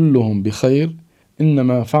له كلهم بخير.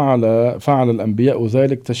 إنما فعل الأنبياء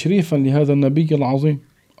ذلك تشريفا لهذا النبي العظيم.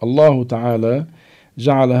 الله تعالى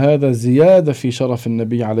جعل هذا زيادة في شرف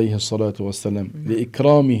النبي عليه الصلاة والسلام،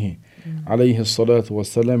 لإكرامه عليه الصلاة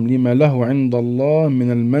والسلام لما له عند الله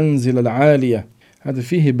من المنزل العالية. هذا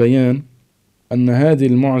فيه بيان أن هذه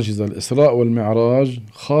المعجزة الإسراء والمعراج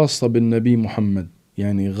خاصة بالنبي محمد،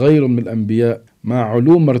 يعني غير من الأنبياء مع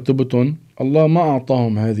علو مرتبتهم الله ما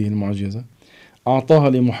أعطاهم هذه المعجزة، أعطاها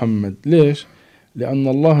لمحمد. ليش؟ لأن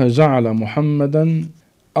الله جعل محمدا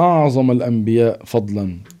أعظم الأنبياء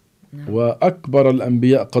فضلا وأكبر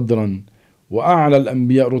الأنبياء قدرا وأعلى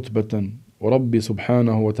الأنبياء رتبة. وربي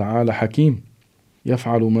سبحانه وتعالى حكيم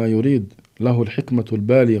يفعل ما يريد، له الحكمة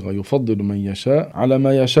البالغة، يفضل من يشاء على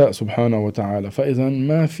ما يشاء سبحانه وتعالى. فإذا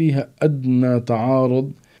ما فيها أدنى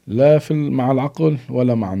تعارض لا مع العقل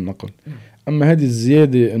ولا مع النقل. أما هذه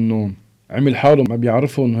الزيادة أنه عمل حاله ما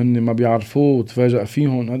بيعرفون هن ما بيعرفوه وتفاجأ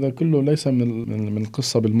فيهم، هذا كله ليس من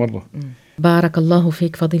القصة بالمرة. بارك الله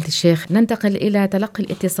فيك فضيلة الشيخ. ننتقل إلى تلقي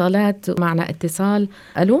الاتصالات. معنا اتصال.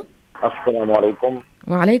 ألو. السلام عليكم.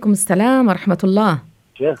 وعليكم السلام ورحمة الله.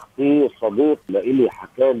 شيخ، في صديق لإلي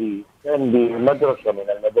حكالي كان بمدرسة من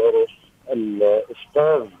المدارس،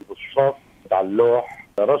 الأستاذ بالصف على اللوح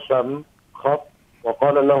رسم خط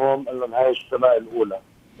وقال لهم أن هاي السماء الأولى،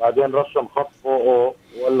 بعدين رسم خط فوقه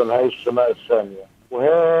وقال لهم هاي السماء الثانية،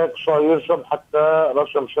 وهيك صار يرسم حتى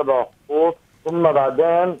رسم 7 خطوط، ثم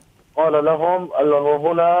بعدين قال لهم قال لهم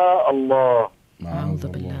وهنا الله. أعوذ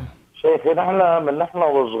بالله. شيخي نحن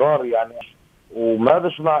وصغار يعني وما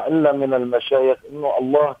بسمع إلا من المشايخ إنه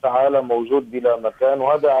الله تعالى موجود بلا مكان،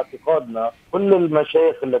 وهذا اعتقادنا. كل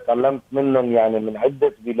المشايخ اللي تعلمت منهم يعني من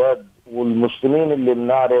عدة بلاد والمسلمين اللي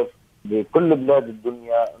بنعرف بكل بلاد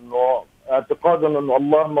الدنيا إنه اعتقادهم إنه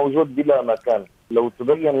الله موجود بلا مكان. لو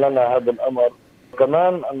تبين لنا هذا الأمر.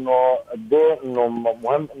 كمان إنه قد إيه إنه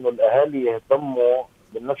مهم إنه الأهالي يهتموا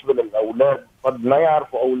بالنسبة للأولاد قد ما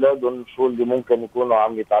يعرفوا أولادهم شو اللي ممكن يكونوا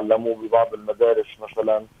عم يتعلموه ببعض المدارس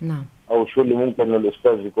مثلا، نعم. أو شو اللي ممكن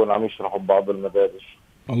الأستاذ يكون عم يشرحه ببعض المدارس.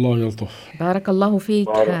 الله يلطف. بارك الله فيك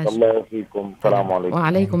بارك حاج. الله فيكم. السلام عليكم.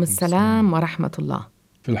 وعليكم السلام ورحمة الله.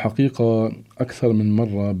 في الحقيقة أكثر من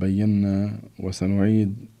مرة بينا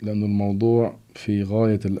وسنعيد، لأن الموضوع في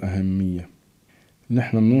غاية الأهمية.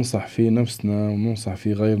 نحن بننصح في نفسنا وننصح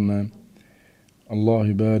في غيرنا. الله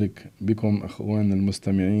يبارك بكم أخواننا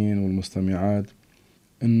المستمعين والمستمعات،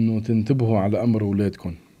 أنه تنتبهوا على أمر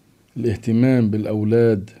أولادكم. الاهتمام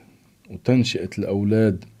بالأولاد وتنشئة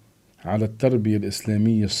الأولاد على التربية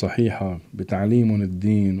الإسلامية الصحيحة بتعليمهم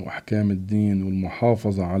الدين وأحكام الدين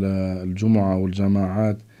والمحافظة على الجمعة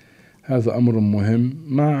والجماعات، هذا أمر مهم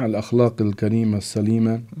مع الأخلاق الكريمة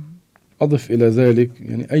السليمة. أضف إلى ذلك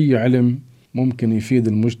يعني أي علم ممكن يفيد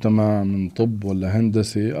المجتمع من طب ولا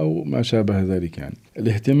هندسة أو ما شابه ذلك. يعني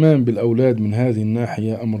الاهتمام بالأولاد من هذه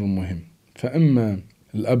الناحية أمر مهم. فأما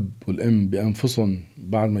الأب والأم بأنفسهم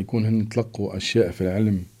بعد ما يكون هن تلقوا أشياء في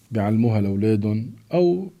العلم بيعلموها لأولادهم،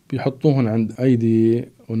 أو بيحطوهن عند أيدي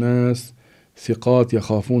أناس ثقات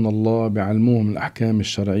يخافون الله بيعلموهم الأحكام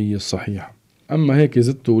الشرعية الصحيحة. أما هيك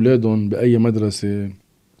زدتوا أولادهم بأي مدرسة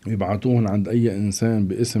يبعتوهن عند أي إنسان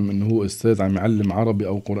باسم أنه هو أستاذ عم يعلم عربي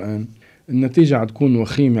أو قرآن، النتيجة عتكون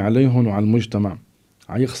وخيمة عليهم وعلى المجتمع.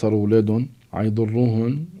 عيخسروا أولادهم،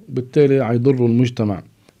 عيضروهن، وبالتالي عيضروا المجتمع.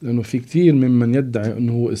 لأنه في كتير ممن يدعي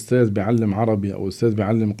أنه هو أستاذ بيعلم عربي أو أستاذ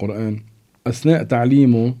بيعلم قرآن، أثناء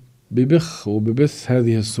تعليمه ببخ وببث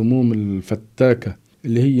هذه السموم الفتاكة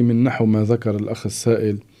اللي هي من نحو ما ذكر الأخ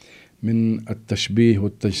السائل من التشبيه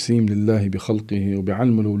والتجسيم لله بخلقه،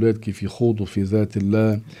 وبيعلم الأولاد كيف يخوضوا في ذات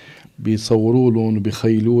الله، بيصوروا لهم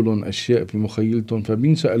وبيخيلوا لهم أشياء في مخيلتهم،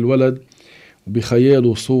 فبينشأ الولد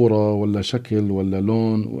وبخياله صورة ولا شكل ولا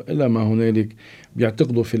لون وإلى ما هنالك،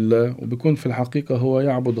 بيعتقدوا في الله وبيكون في الحقيقة هو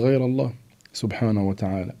يعبد غير الله سبحانه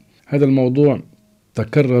وتعالى. هذا الموضوع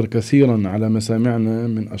تكرر كثيرا على مسامعنا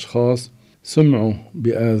من أشخاص سمعوا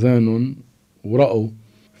بآذان ورأوا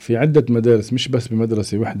في عدة مدارس، مش بس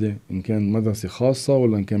بمدرسة وحدة، إن كان مدرسة خاصة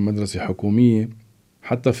ولا إن كان مدرسة حكومية.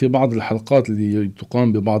 حتى في بعض الحلقات اللي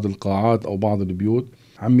تقام ببعض القاعات أو بعض البيوت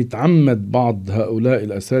عم يتعمد بعض هؤلاء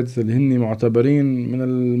الأساتذة اللي هن معتبرين من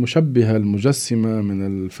المشبهة المجسمة من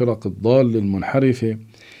الفرق الضالة المنحرفة،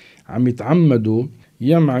 عم يتعمدوا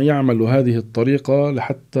يعملوا هذه الطريقة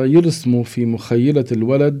لحتى يرسموا في مخيلة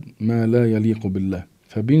الولد ما لا يليق بالله.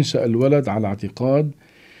 فبينشأ الولد على اعتقاد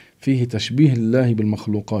فيه تشبيه الله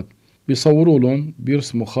بالمخلوقات. بيصوروا لهم،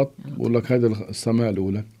 بيرسموا خط بقول لك هذا السماء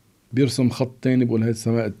الأولى، بيرسم خط تاني بقول هذه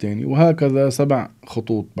السماء التاني، وهكذا 7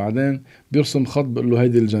 خطوط. بعدين بيرسم خط بقول له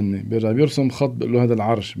هذه الجنة، بيرجع بيرسم خط بقول له هذا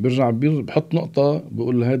العرش، بيرجع بيحط نقطة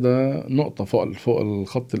بقول له هذا نقطة فوق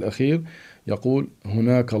الخط الأخير يقول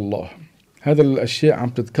هناك الله. هذا الأشياء عم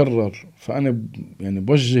تتكرر. فأنا يعني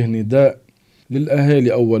بوجه نداء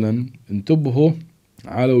للأهالي، أولا انتبهوا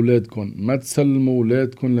على أولادكم، ما تسلموا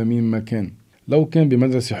أولادكم لمين ما كان. لو كان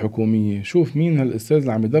بمدرسة حكومية شوف مين هالأستاذ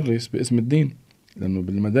اللي عم يدرس باسم الدين، لأنه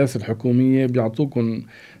بالمدارس الحكومية بيعطوكم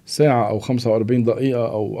ساعة أو 45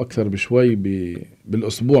 دقيقة أو أكثر بشوي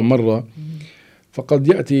بالأسبوع مرة، فقد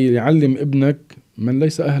يأتي يعلم ابنك من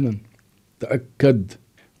ليس أهلا. تأكد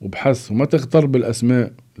وبحث وما تغتر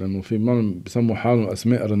بالأسماء، لأنه في من بسموا حالهم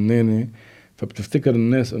أسماء رنانة، فبتفتكر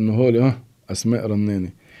الناس أنه هول أسماء رنانة.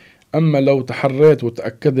 أما لو تحريت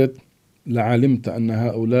وتأكدت لعلمت أن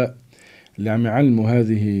هؤلاء اللي عم يعلموا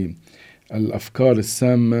هذه الأفكار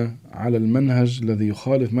السامة على المنهج الذي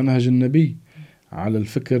يخالف منهج النبي، على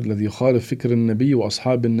الفكر الذي يخالف فكر النبي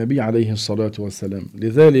وأصحاب النبي عليه الصلاة والسلام.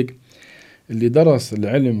 لذلك اللي درس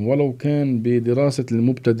العلم ولو كان بدراسة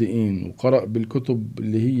المبتدئين وقرأ بالكتب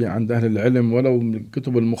اللي هي عند أهل العلم ولو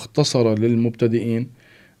الكتب المختصرة للمبتدئين،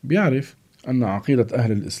 بيعرف أن عقيدة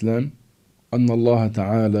أهل الإسلام أن الله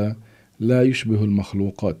تعالى لا يشبه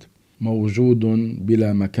المخلوقات، موجود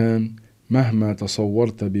بلا مكان، مهما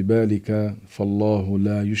تصورت ببالك فالله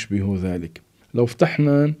لا يشبه ذلك. لو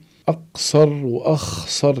فتحنا أقصر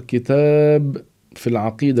وأخصر كتاب في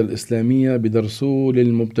العقيدة الإسلامية بدرسوه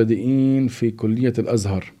للمبتدئين في كلية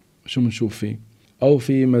الأزهر، شو منشوف فيه؟ أو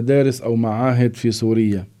في مدارس أو معاهد في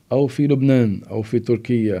سوريا أو في لبنان أو في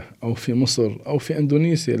تركيا أو في مصر أو في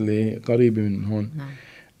إندونيسيا اللي قريبة من هون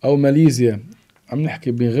أو ماليزيا، عم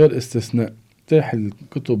نحكي بغير استثناء. تفتح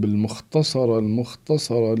الكتب المختصرة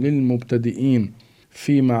للمبتدئين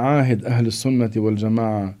في معاهد أهل السنة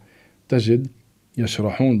والجماعة تجد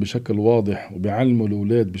يشرحون بشكل واضح وبيعلموا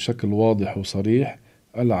الأولاد بشكل واضح وصريح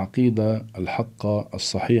العقيدة الحقة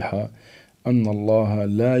الصحيحة أن الله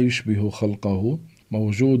لا يشبه خلقه،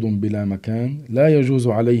 موجود بلا مكان، لا يجوز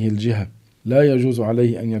عليه الجهة. لا يجوز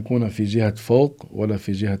عليه أن يكون في جهة فوق ولا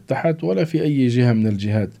في جهة تحت ولا في أي جهة من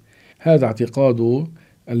الجهات. هذا اعتقاد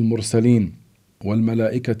المرسلين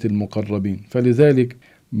والملائكة المقربين. فلذلك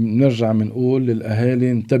نرجع منقول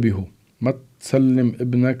للأهالي انتبهوا، ما تسلم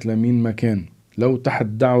ابنك لمين مكان لو تحت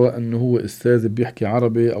دعوة أنه هو أستاذ بيحكي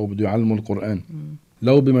عربي أو بده يعلمه القرآن،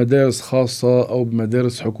 لو بمدارس خاصة أو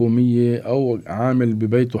بمدارس حكومية أو عامل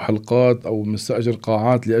ببيته حلقات أو مستأجر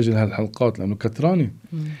قاعات لأجل هالحلقات، لأنه كتراني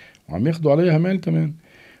وعم ياخدوا عليها مال كمان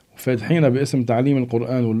وفاتحينها باسم تعليم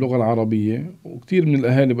القرآن واللغة العربية. وكتير من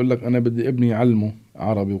الأهالي بقول لك أنا بدي ابني يعلمه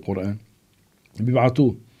عربي وقرآن،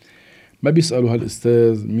 بيبعتوه ما بيسألوا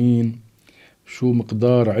هالأستاذ مين، شو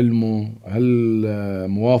مقدار علمه، هل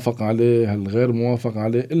موافق عليه، هل غير موافق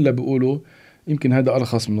عليه، إلا بيقولوا يمكن هذا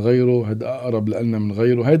أرخص من غيره، هذا أقرب لنا من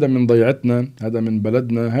غيره، هذا من ضيعتنا، هذا من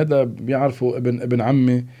بلدنا، هذا بيعرفوا ابن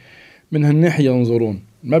عمي. من هالناحية ينظرون،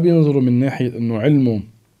 ما بينظروا من ناحية أنه علمه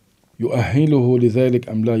يؤهله لذلك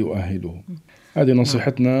أم لا يؤهله. هذه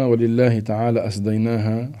نصيحتنا ولله تعالى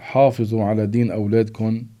أسديناها، حافظوا على دين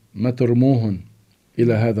أولادكم، ما ترموهن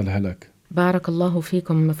إلى هذا الهلاك. بارك الله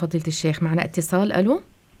فيكم فضيلة الشيخ. معنا اتصال. ألو.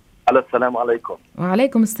 السلام عليكم.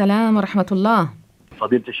 وعليكم السلام ورحمة الله.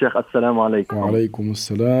 فضيلة الشيخ السلام عليكم. وعليكم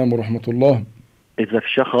السلام ورحمة الله. إذا في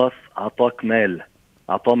شخص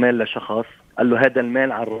أعطاه مال لشخص، قال له هذا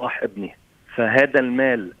المال عن روح ابني، فهذا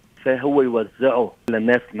المال فهو يوزعه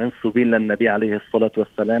للناس منسوبين للنبي عليه الصلاة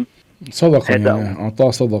والسلام صدقة، يعني أعطاه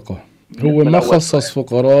صدقة، هو ما خصص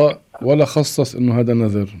فقراء ولا خصص إنه هذا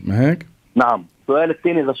نذر، ما هيك؟ نعم. السؤال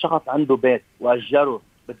الثاني، إذا شخص عنده بيت وأجره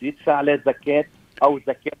بده يدفع عليه زكاة أو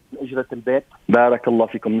زكاة من أجرة البيت؟ بارك الله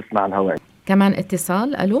فيكم. نسمع الهواء. كمان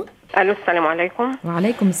اتصال. ألو. السلام عليكم.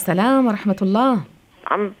 وعليكم السلام ورحمة الله.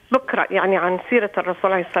 عم بقرأ يعني عن سيرة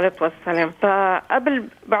الرسول عليه الصلاة والسلام. فقبل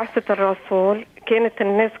بعثة الرسول كانت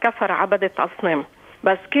الناس كفر عبدة أصنام،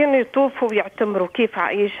 بس كانوا يطوفوا ويعتمروا كيف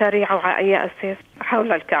على أي شريعة وعلى أي أساس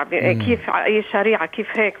حول الكعبة، كيف على أي شريعة، كيف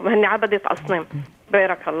هيك، وهن عبدة أصنام.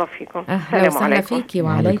 بارك الله فيكم. أهلا وسهلا فيكي.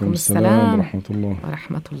 وعليكم السلام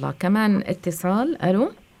ورحمة الله. كمان اتصال.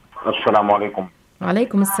 ألو. السلام عليكم.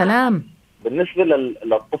 وعليكم السلام. بالنسبة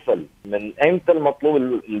للطفل، من أيمتى المطلوب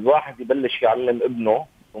الواحد يبلش يعلم ابنه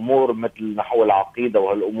أمور مثل نحو العقيدة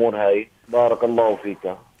وهالأمور هاي؟ بارك الله فيك.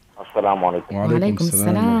 السلام عليكم. وعليكم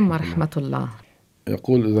السلام ورحمة الله.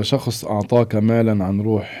 يقول إذا شخص أعطاك مالا عن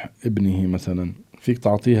روح ابنه مثلا، فيك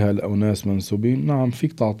تعطيها لأناس منسوبين؟ نعم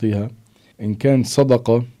فيك تعطيها، إن كانت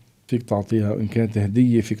صدقة فيك تعطيها، وإن كانت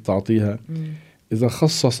هدية فيك تعطيها. إذا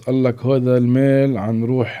خصص قال لك هذا المال عن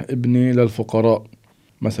روح ابني للفقراء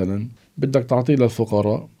مثلا، بدك تعطيه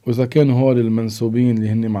للفقراء، وإذا كانوا هول المنسوبين اللي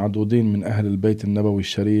هن معدودين من أهل البيت النبوي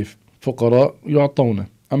الشريف فقراء يعطونه.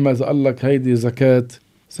 أما إذا قال لك هيدي زكاة،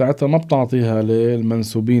 ساعتها ما بتعطيها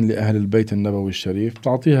للمنسوبين لأهل البيت النبوي الشريف،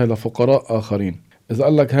 بتعطيها لفقراء آخرين. إذا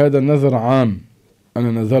قال لك هذا نذر عام،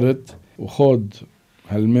 أنا نذرت وخذ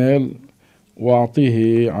هالمال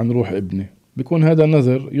وأعطيه عن روح ابني، بيكون هذا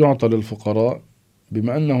نذر يعطى للفقراء،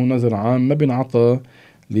 بما أنه نذر عام ما بينعطى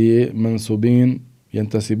لمنسوبين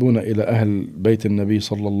ينتسبون إلى أهل بيت النبي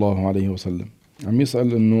صلى الله عليه وسلم. عم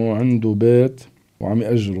يسأل أنه عنده بيت وعم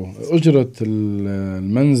يأجره، أجرة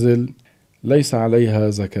المنزل ليس عليها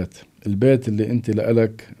زكاة. البيت اللي أنت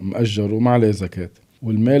لألك مأجره ما عليه زكاة،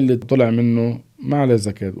 والمال اللي طلع منه ما عليه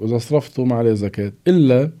زكاة، وإذا صرفته ما عليه زكاة،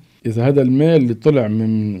 إلا إذا هذا المال اللي طلع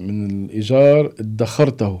من الإيجار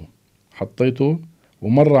ادخرته، حطيته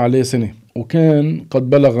ومر عليه سنة وكان قد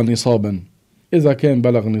بلغ نصابا. إذا كان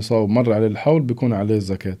بلغ نصاب مر عليه الحول بيكون عليه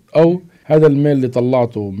الزكاة. أو هذا المال اللي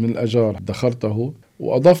طلعته من الأجار دخرته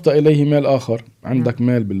وأضفت إليه مال آخر، عندك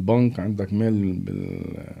مال بالبنك، عندك مال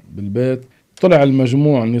بالبيت، طلع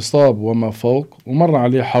المجموع نصاب وما فوق ومر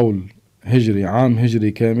عليه حول هجري، عام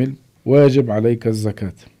هجري كامل، واجب عليك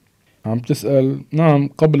الزكاة. عم تسأل، نعم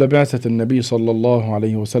قبل بعثة النبي صلى الله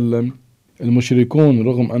عليه وسلم المشركون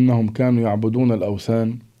رغم أنهم كانوا يعبدون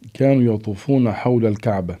الأوثان كانوا يطوفون حول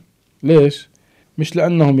الكعبة. ليش؟ مش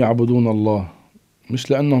لأنهم يعبدون الله،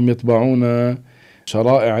 مش لأنهم يتبعون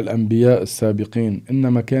شرائع الأنبياء السابقين،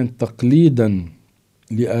 إنما كان تقليدا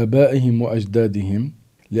لآبائهم وأجدادهم،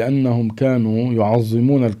 لأنهم كانوا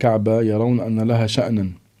يعظمون الكعبة، يرون أن لها شأنا.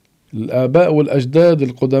 الآباء والأجداد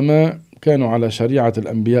القدماء كانوا على شريعة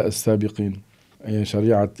الأنبياء السابقين، أي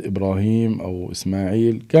شريعة إبراهيم أو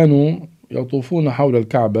إسماعيل، كانوا يطوفون حول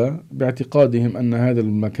الكعبة باعتقادهم أن هذا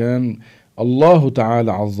المكان الله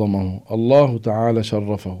تعالى عظمه، الله تعالى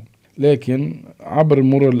شرفه. لكن عبر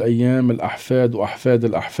مرور الأيام الأحفاد وأحفاد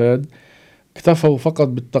الأحفاد اكتفوا فقط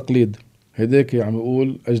بالتقليد. هديك عم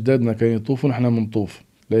يقول أجدادنا كانوا يطوفوا نحن منطوف،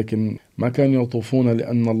 لكن ما كانوا يطوفون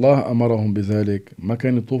لأن الله أمرهم بذلك، ما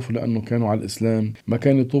كانوا يطوفوا لأنه كانوا على الإسلام، ما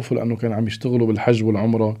كانوا يطوفوا لأنه كانوا عم يشتغلوا بالحج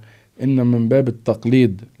والعمرة، إنما من باب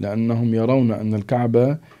التقليد، لأنهم يرون أن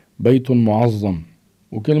الكعبة بيت معظم.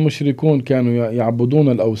 وكل المشركون كانوا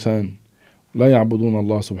يعبدون الأوثان، لا يعبدون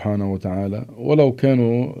الله سبحانه وتعالى. ولو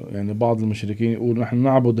كانوا يعني بعض المشركين يقول نحن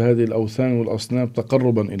نعبد هذه الأوثان والأصنام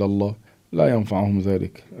تقربا إلى الله، لا ينفعهم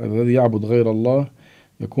ذلك. الذي يعبد غير الله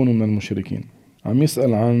يكون من المشركين. عم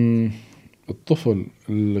يسأل عن الطفل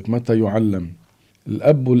متى يعلم.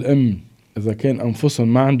 الأب والأم إذا كان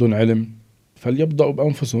أنفسهم ما عندهم علم فليبدأوا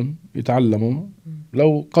بأنفسهم يتعلموا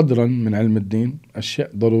لو قدرا من علم الدين،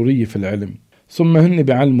 أشياء ضرورية في العلم، ثم هن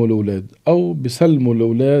بيعلموا الأولاد أو بيسلموا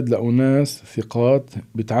الأولاد لأناس ثقات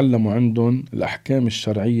بيتعلموا عندهم الأحكام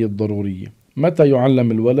الشرعية الضرورية. متى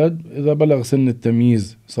يعلم الولد؟ إذا بلغ سن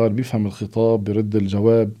التمييز، صار بيفهم الخطاب، بيرد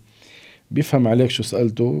الجواب، بيفهم عليك شو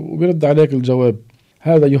سألته وبيرد عليك الجواب،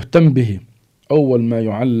 هذا يهتم به. أول ما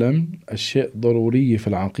يعلم أشياء ضرورية في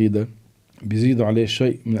العقيدة، بيزيدوا عليه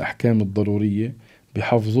شيء من الأحكام الضرورية،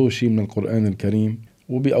 بيحفظوه شيء من القرآن الكريم،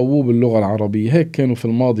 وبيقووه باللغة العربية. هيك كانوا في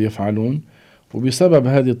الماضي يفعلون. وبسبب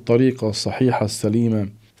هذه الطريقة الصحيحة السليمة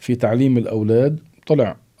في تعليم الأولاد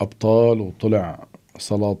طلع أبطال، وطلع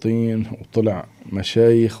سلاطين، وطلع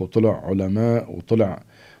مشايخ، وطلع علماء، وطلع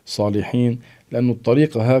صالحين، لأن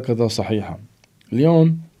الطريقة هكذا صحيحة.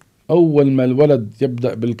 اليوم أول ما الولد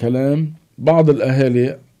يبدأ بالكلام، بعض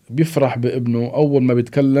الأهالي بيفرح بابنه أول ما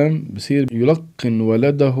بيتكلم، بصير يلقن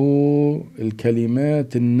ولده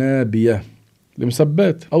الكلمات النابية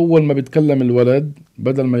المسبات. أول ما بيتكلم الولد،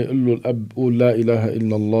 بدل ما يقول له الأب قول لا إله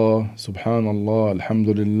إلا الله، سبحان الله، الحمد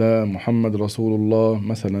لله، محمد رسول الله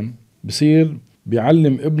مثلا، بصير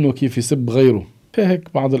بيعلم ابنه كيف يسب غيره. هيك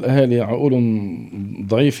بعض الأهالي عقولهم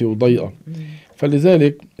ضعيفة وضيقة.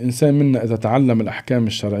 فلذلك إنسان منا إذا تعلم الأحكام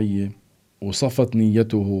الشرعية وصفت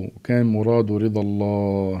نيته، كان مراده رضا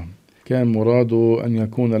الله، كان مراده أن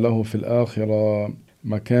يكون له في الآخرة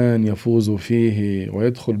مكان يفوز فيه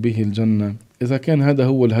ويدخل به الجنة، إذا كان هذا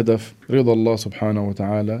هو الهدف، رضا الله سبحانه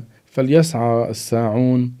وتعالى، فليسعى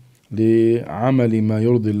الساعون لعمل ما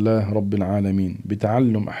يرضي الله رب العالمين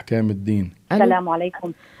بتعلم أحكام الدين. السلام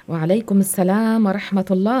عليكم. وعليكم السلام ورحمة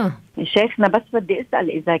الله. شيخنا بس بدي أسأل،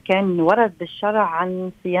 إذا كان ورد بالشرع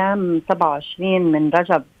عن صيام 27 من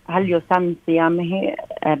رجب، هل يسمى صيامه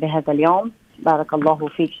بهذا اليوم؟ بارك الله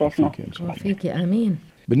فيك شيخنا. وفيك آمين.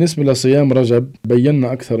 بالنسبة لصيام رجب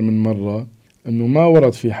بينا أكثر من مرة أنه ما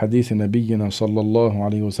ورد في حديث نبينا صلى الله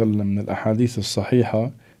عليه وسلم من الأحاديث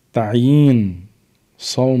الصحيحة تعيين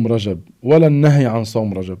صوم رجب ولا النهي عن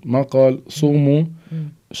صوم رجب. ما قال صوموا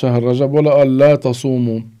شهر رجب ولا قال لا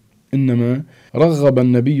تصوموا، إنما رغب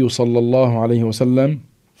النبي صلى الله عليه وسلم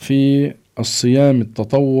في الصيام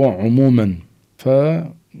التطوع عموما.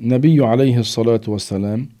 فالنبي عليه الصلاة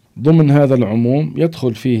والسلام ضمن هذا العموم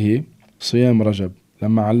يدخل فيه صيام رجب،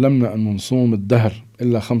 لما علمنا أن نصوم الدهر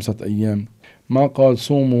إلا 5 أيام، ما قال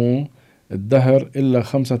صوموا الدهر إلا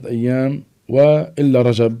 5 أيام وإلا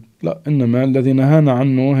رجب، لا، إنما الذي نهانا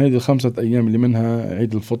عنه هذه 5 أيام اللي منها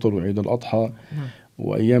عيد الفطر وعيد الأضحى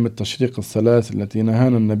وأيام التشريق الثلاث التي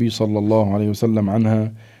نهانا النبي صلى الله عليه وسلم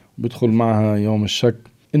عنها، بيدخل معها يوم الشك.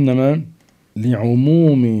 إنما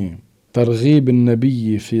لعموم ترغيب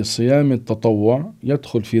النبي في صيام التطوع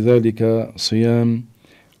يدخل في ذلك صيام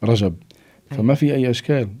رجب، فما في أي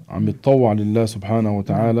أشكال، عم يتطوع لله سبحانه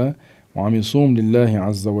وتعالى وعم يصوم لله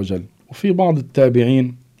عز وجل. وفي بعض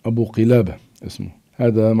التابعين، أبو قلابة اسمه،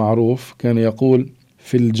 هذا معروف، كان يقول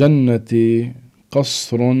في الجنة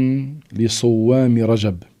قصر لصوام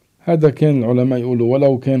رجب. هذا كان العلماء يقولوا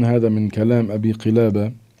ولو كان هذا من كلام أبي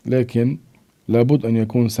قلابة، لكن لابد أن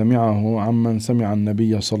يكون سمعه عمن سمع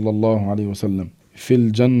النبي صلى الله عليه وسلم، في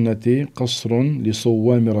الجنة قصر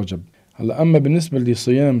لصوام رجب. هلا أما بالنسبة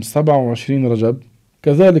لصيام 27 رجب،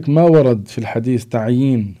 كذلك ما ورد في الحديث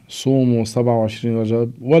تعيين صوموا 27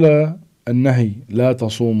 رجب ولا النهي لا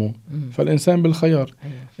تصوموا، فالإنسان بالخيار،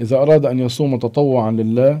 إذا أراد أن يصوم تطوعا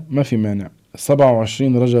لله ما في مانع.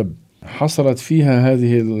 27 رجب حصلت فيها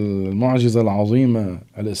هذه المعجزة العظيمة،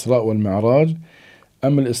 الإسراء والمعراج،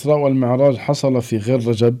 أم الإسراء والمعراج حصل في غير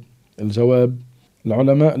رجب؟ الجواب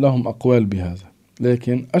العلماء لهم أقوال بهذا،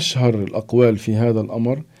 لكن أشهر الأقوال في هذا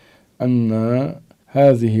الأمر أن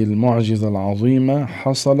هذه المعجزة العظيمة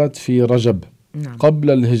حصلت في رجب،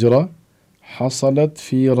 قبل الهجرة حصلت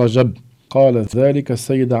في رجب. قالت ذلك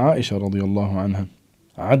السيدة عائشة رضي الله عنها.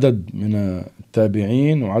 عدد من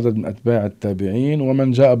التابعين وعدد من أتباع التابعين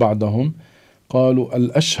ومن جاء بعدهم قالوا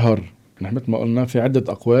الأشهر، نحن مثل ما قلنا في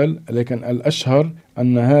عدة أقوال، لكن الأشهر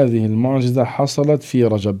أن هذه المعجزة حصلت في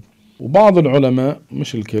رجب. وبعض العلماء،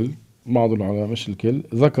 مش الكل، بعض العلماء مش الكل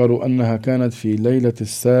ذكروا أنها كانت في ليلة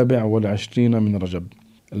 27 من رجب.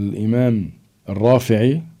 الإمام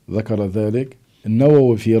الرافعي ذكر ذلك،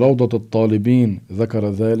 النووي في روضة الطالبين ذكر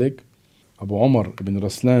ذلك، أبو عمر بن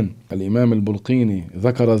رسلان الإمام البلقيني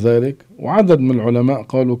ذكر ذلك، وعدد من العلماء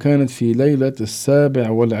قالوا كانت في ليلة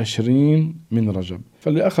 27 من رجب.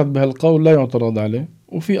 فاللي أخذ بها القول لا يعترض عليه،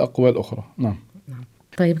 وفي أقوال أخرى. نعم.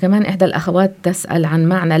 طيب، كمان إحدى الأخوات تسأل عن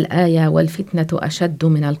معنى الآية والفتنة أشد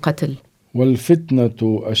من القتل.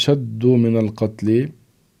 والفتنة أشد من القتل،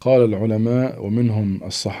 قال العلماء ومنهم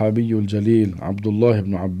الصحابي الجليل عبد الله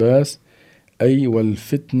بن عباس، أي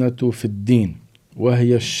والفتنة في الدين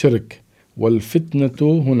وهي الشرك.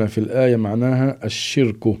 والفتنة هنا في الآية معناها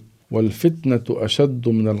الشرك، والفتنة أشد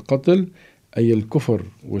من القتل أي الكفر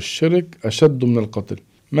والشرك أشد من القتل.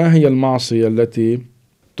 ما هي المعصية التي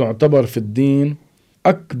تعتبر في الدين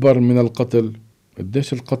أكبر من القتل؟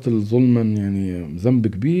 قديش القتل ظلما يعني ذنب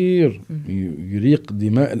كبير يريق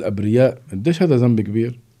دماء الأبرياء، قديش هذا ذنب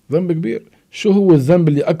كبير، ذنب كبير. شو هو الذنب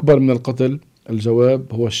اللي أكبر من القتل؟ الجواب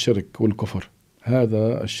هو الشرك والكفر.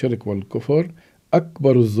 هذا الشرك والكفر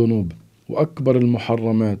أكبر الذنوب وأكبر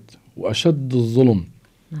المحرمات وأشد الظلم،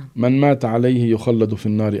 من مات عليه يخلد في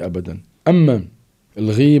النار أبدا. أما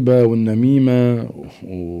الغيبة والنميمة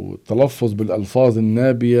والتلفظ بالألفاظ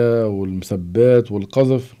النابية والمسبات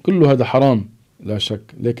والقذف كل هذا حرام لا شك،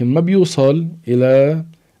 لكن ما بيوصل إلى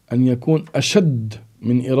أن يكون أشد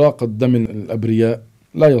من إراقة دم الأبرياء،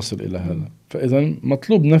 لا يصل إلى هذا. فإذا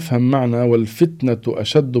مطلوب نفهم معنى والفتنة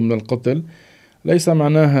أشد من القتل، ليس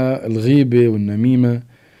معناها الغيبة والنميمة،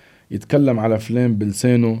 يتكلم على فلان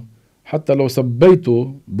بلسانه، حتى لو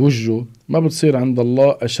سبيته بوجهه ما بتصير عند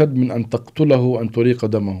الله أشد من أن تقتله وأن تريق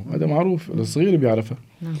دمه، هذا معروف، الصغير بيعرفها.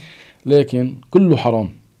 لكن كله حرام،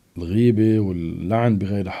 الغيبة واللعن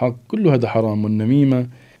بغير حق كله هذا حرام، والنميمة.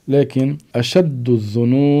 لكن أشد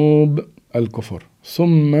الذنوب الكفر،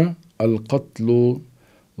 ثم القتل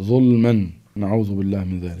ظلما، نعوذ بالله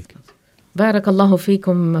من ذلك. بارك الله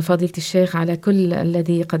فيكم فضيلة الشيخ على كل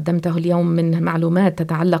الذي قدمته اليوم من معلومات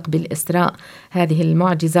تتعلق بالإسراء، هذه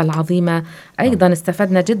المعجزة العظيمة. أيضا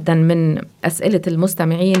استفدنا جدا من أسئلة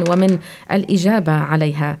المستمعين ومن الإجابة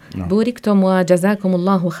عليها. بوركتم وجزاكم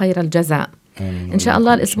الله خير الجزاء. إن شاء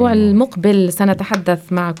الله الأسبوع المقبل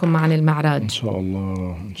سنتحدث معكم عن المعراج إن شاء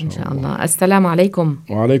الله. إن شاء الله. السلام عليكم.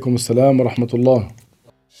 وعليكم السلام ورحمة الله.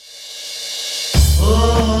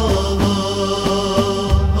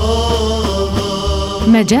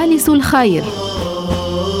 مجالس الخير،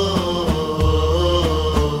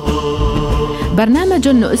 برنامج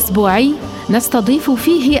أسبوعي نستضيف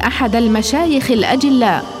فيه أحد المشايخ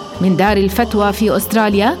الأجلاء من دار الفتوى في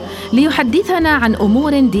أستراليا ليحدثنا عن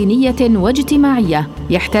أمور دينية واجتماعية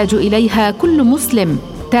يحتاج إليها كل مسلم.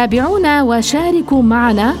 تابعونا وشاركوا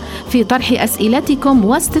معنا في طرح أسئلتكم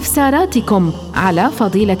واستفساراتكم على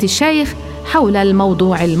فضيلة الشيخ حول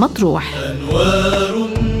الموضوع المطروح. أنوار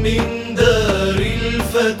من دار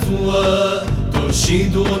الفتوى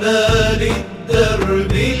ترشدنا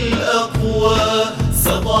للدرب الأقوى،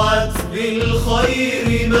 سطعت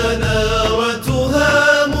بالخير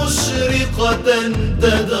منارتها مشرقة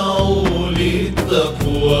تدعو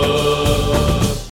للتقوى.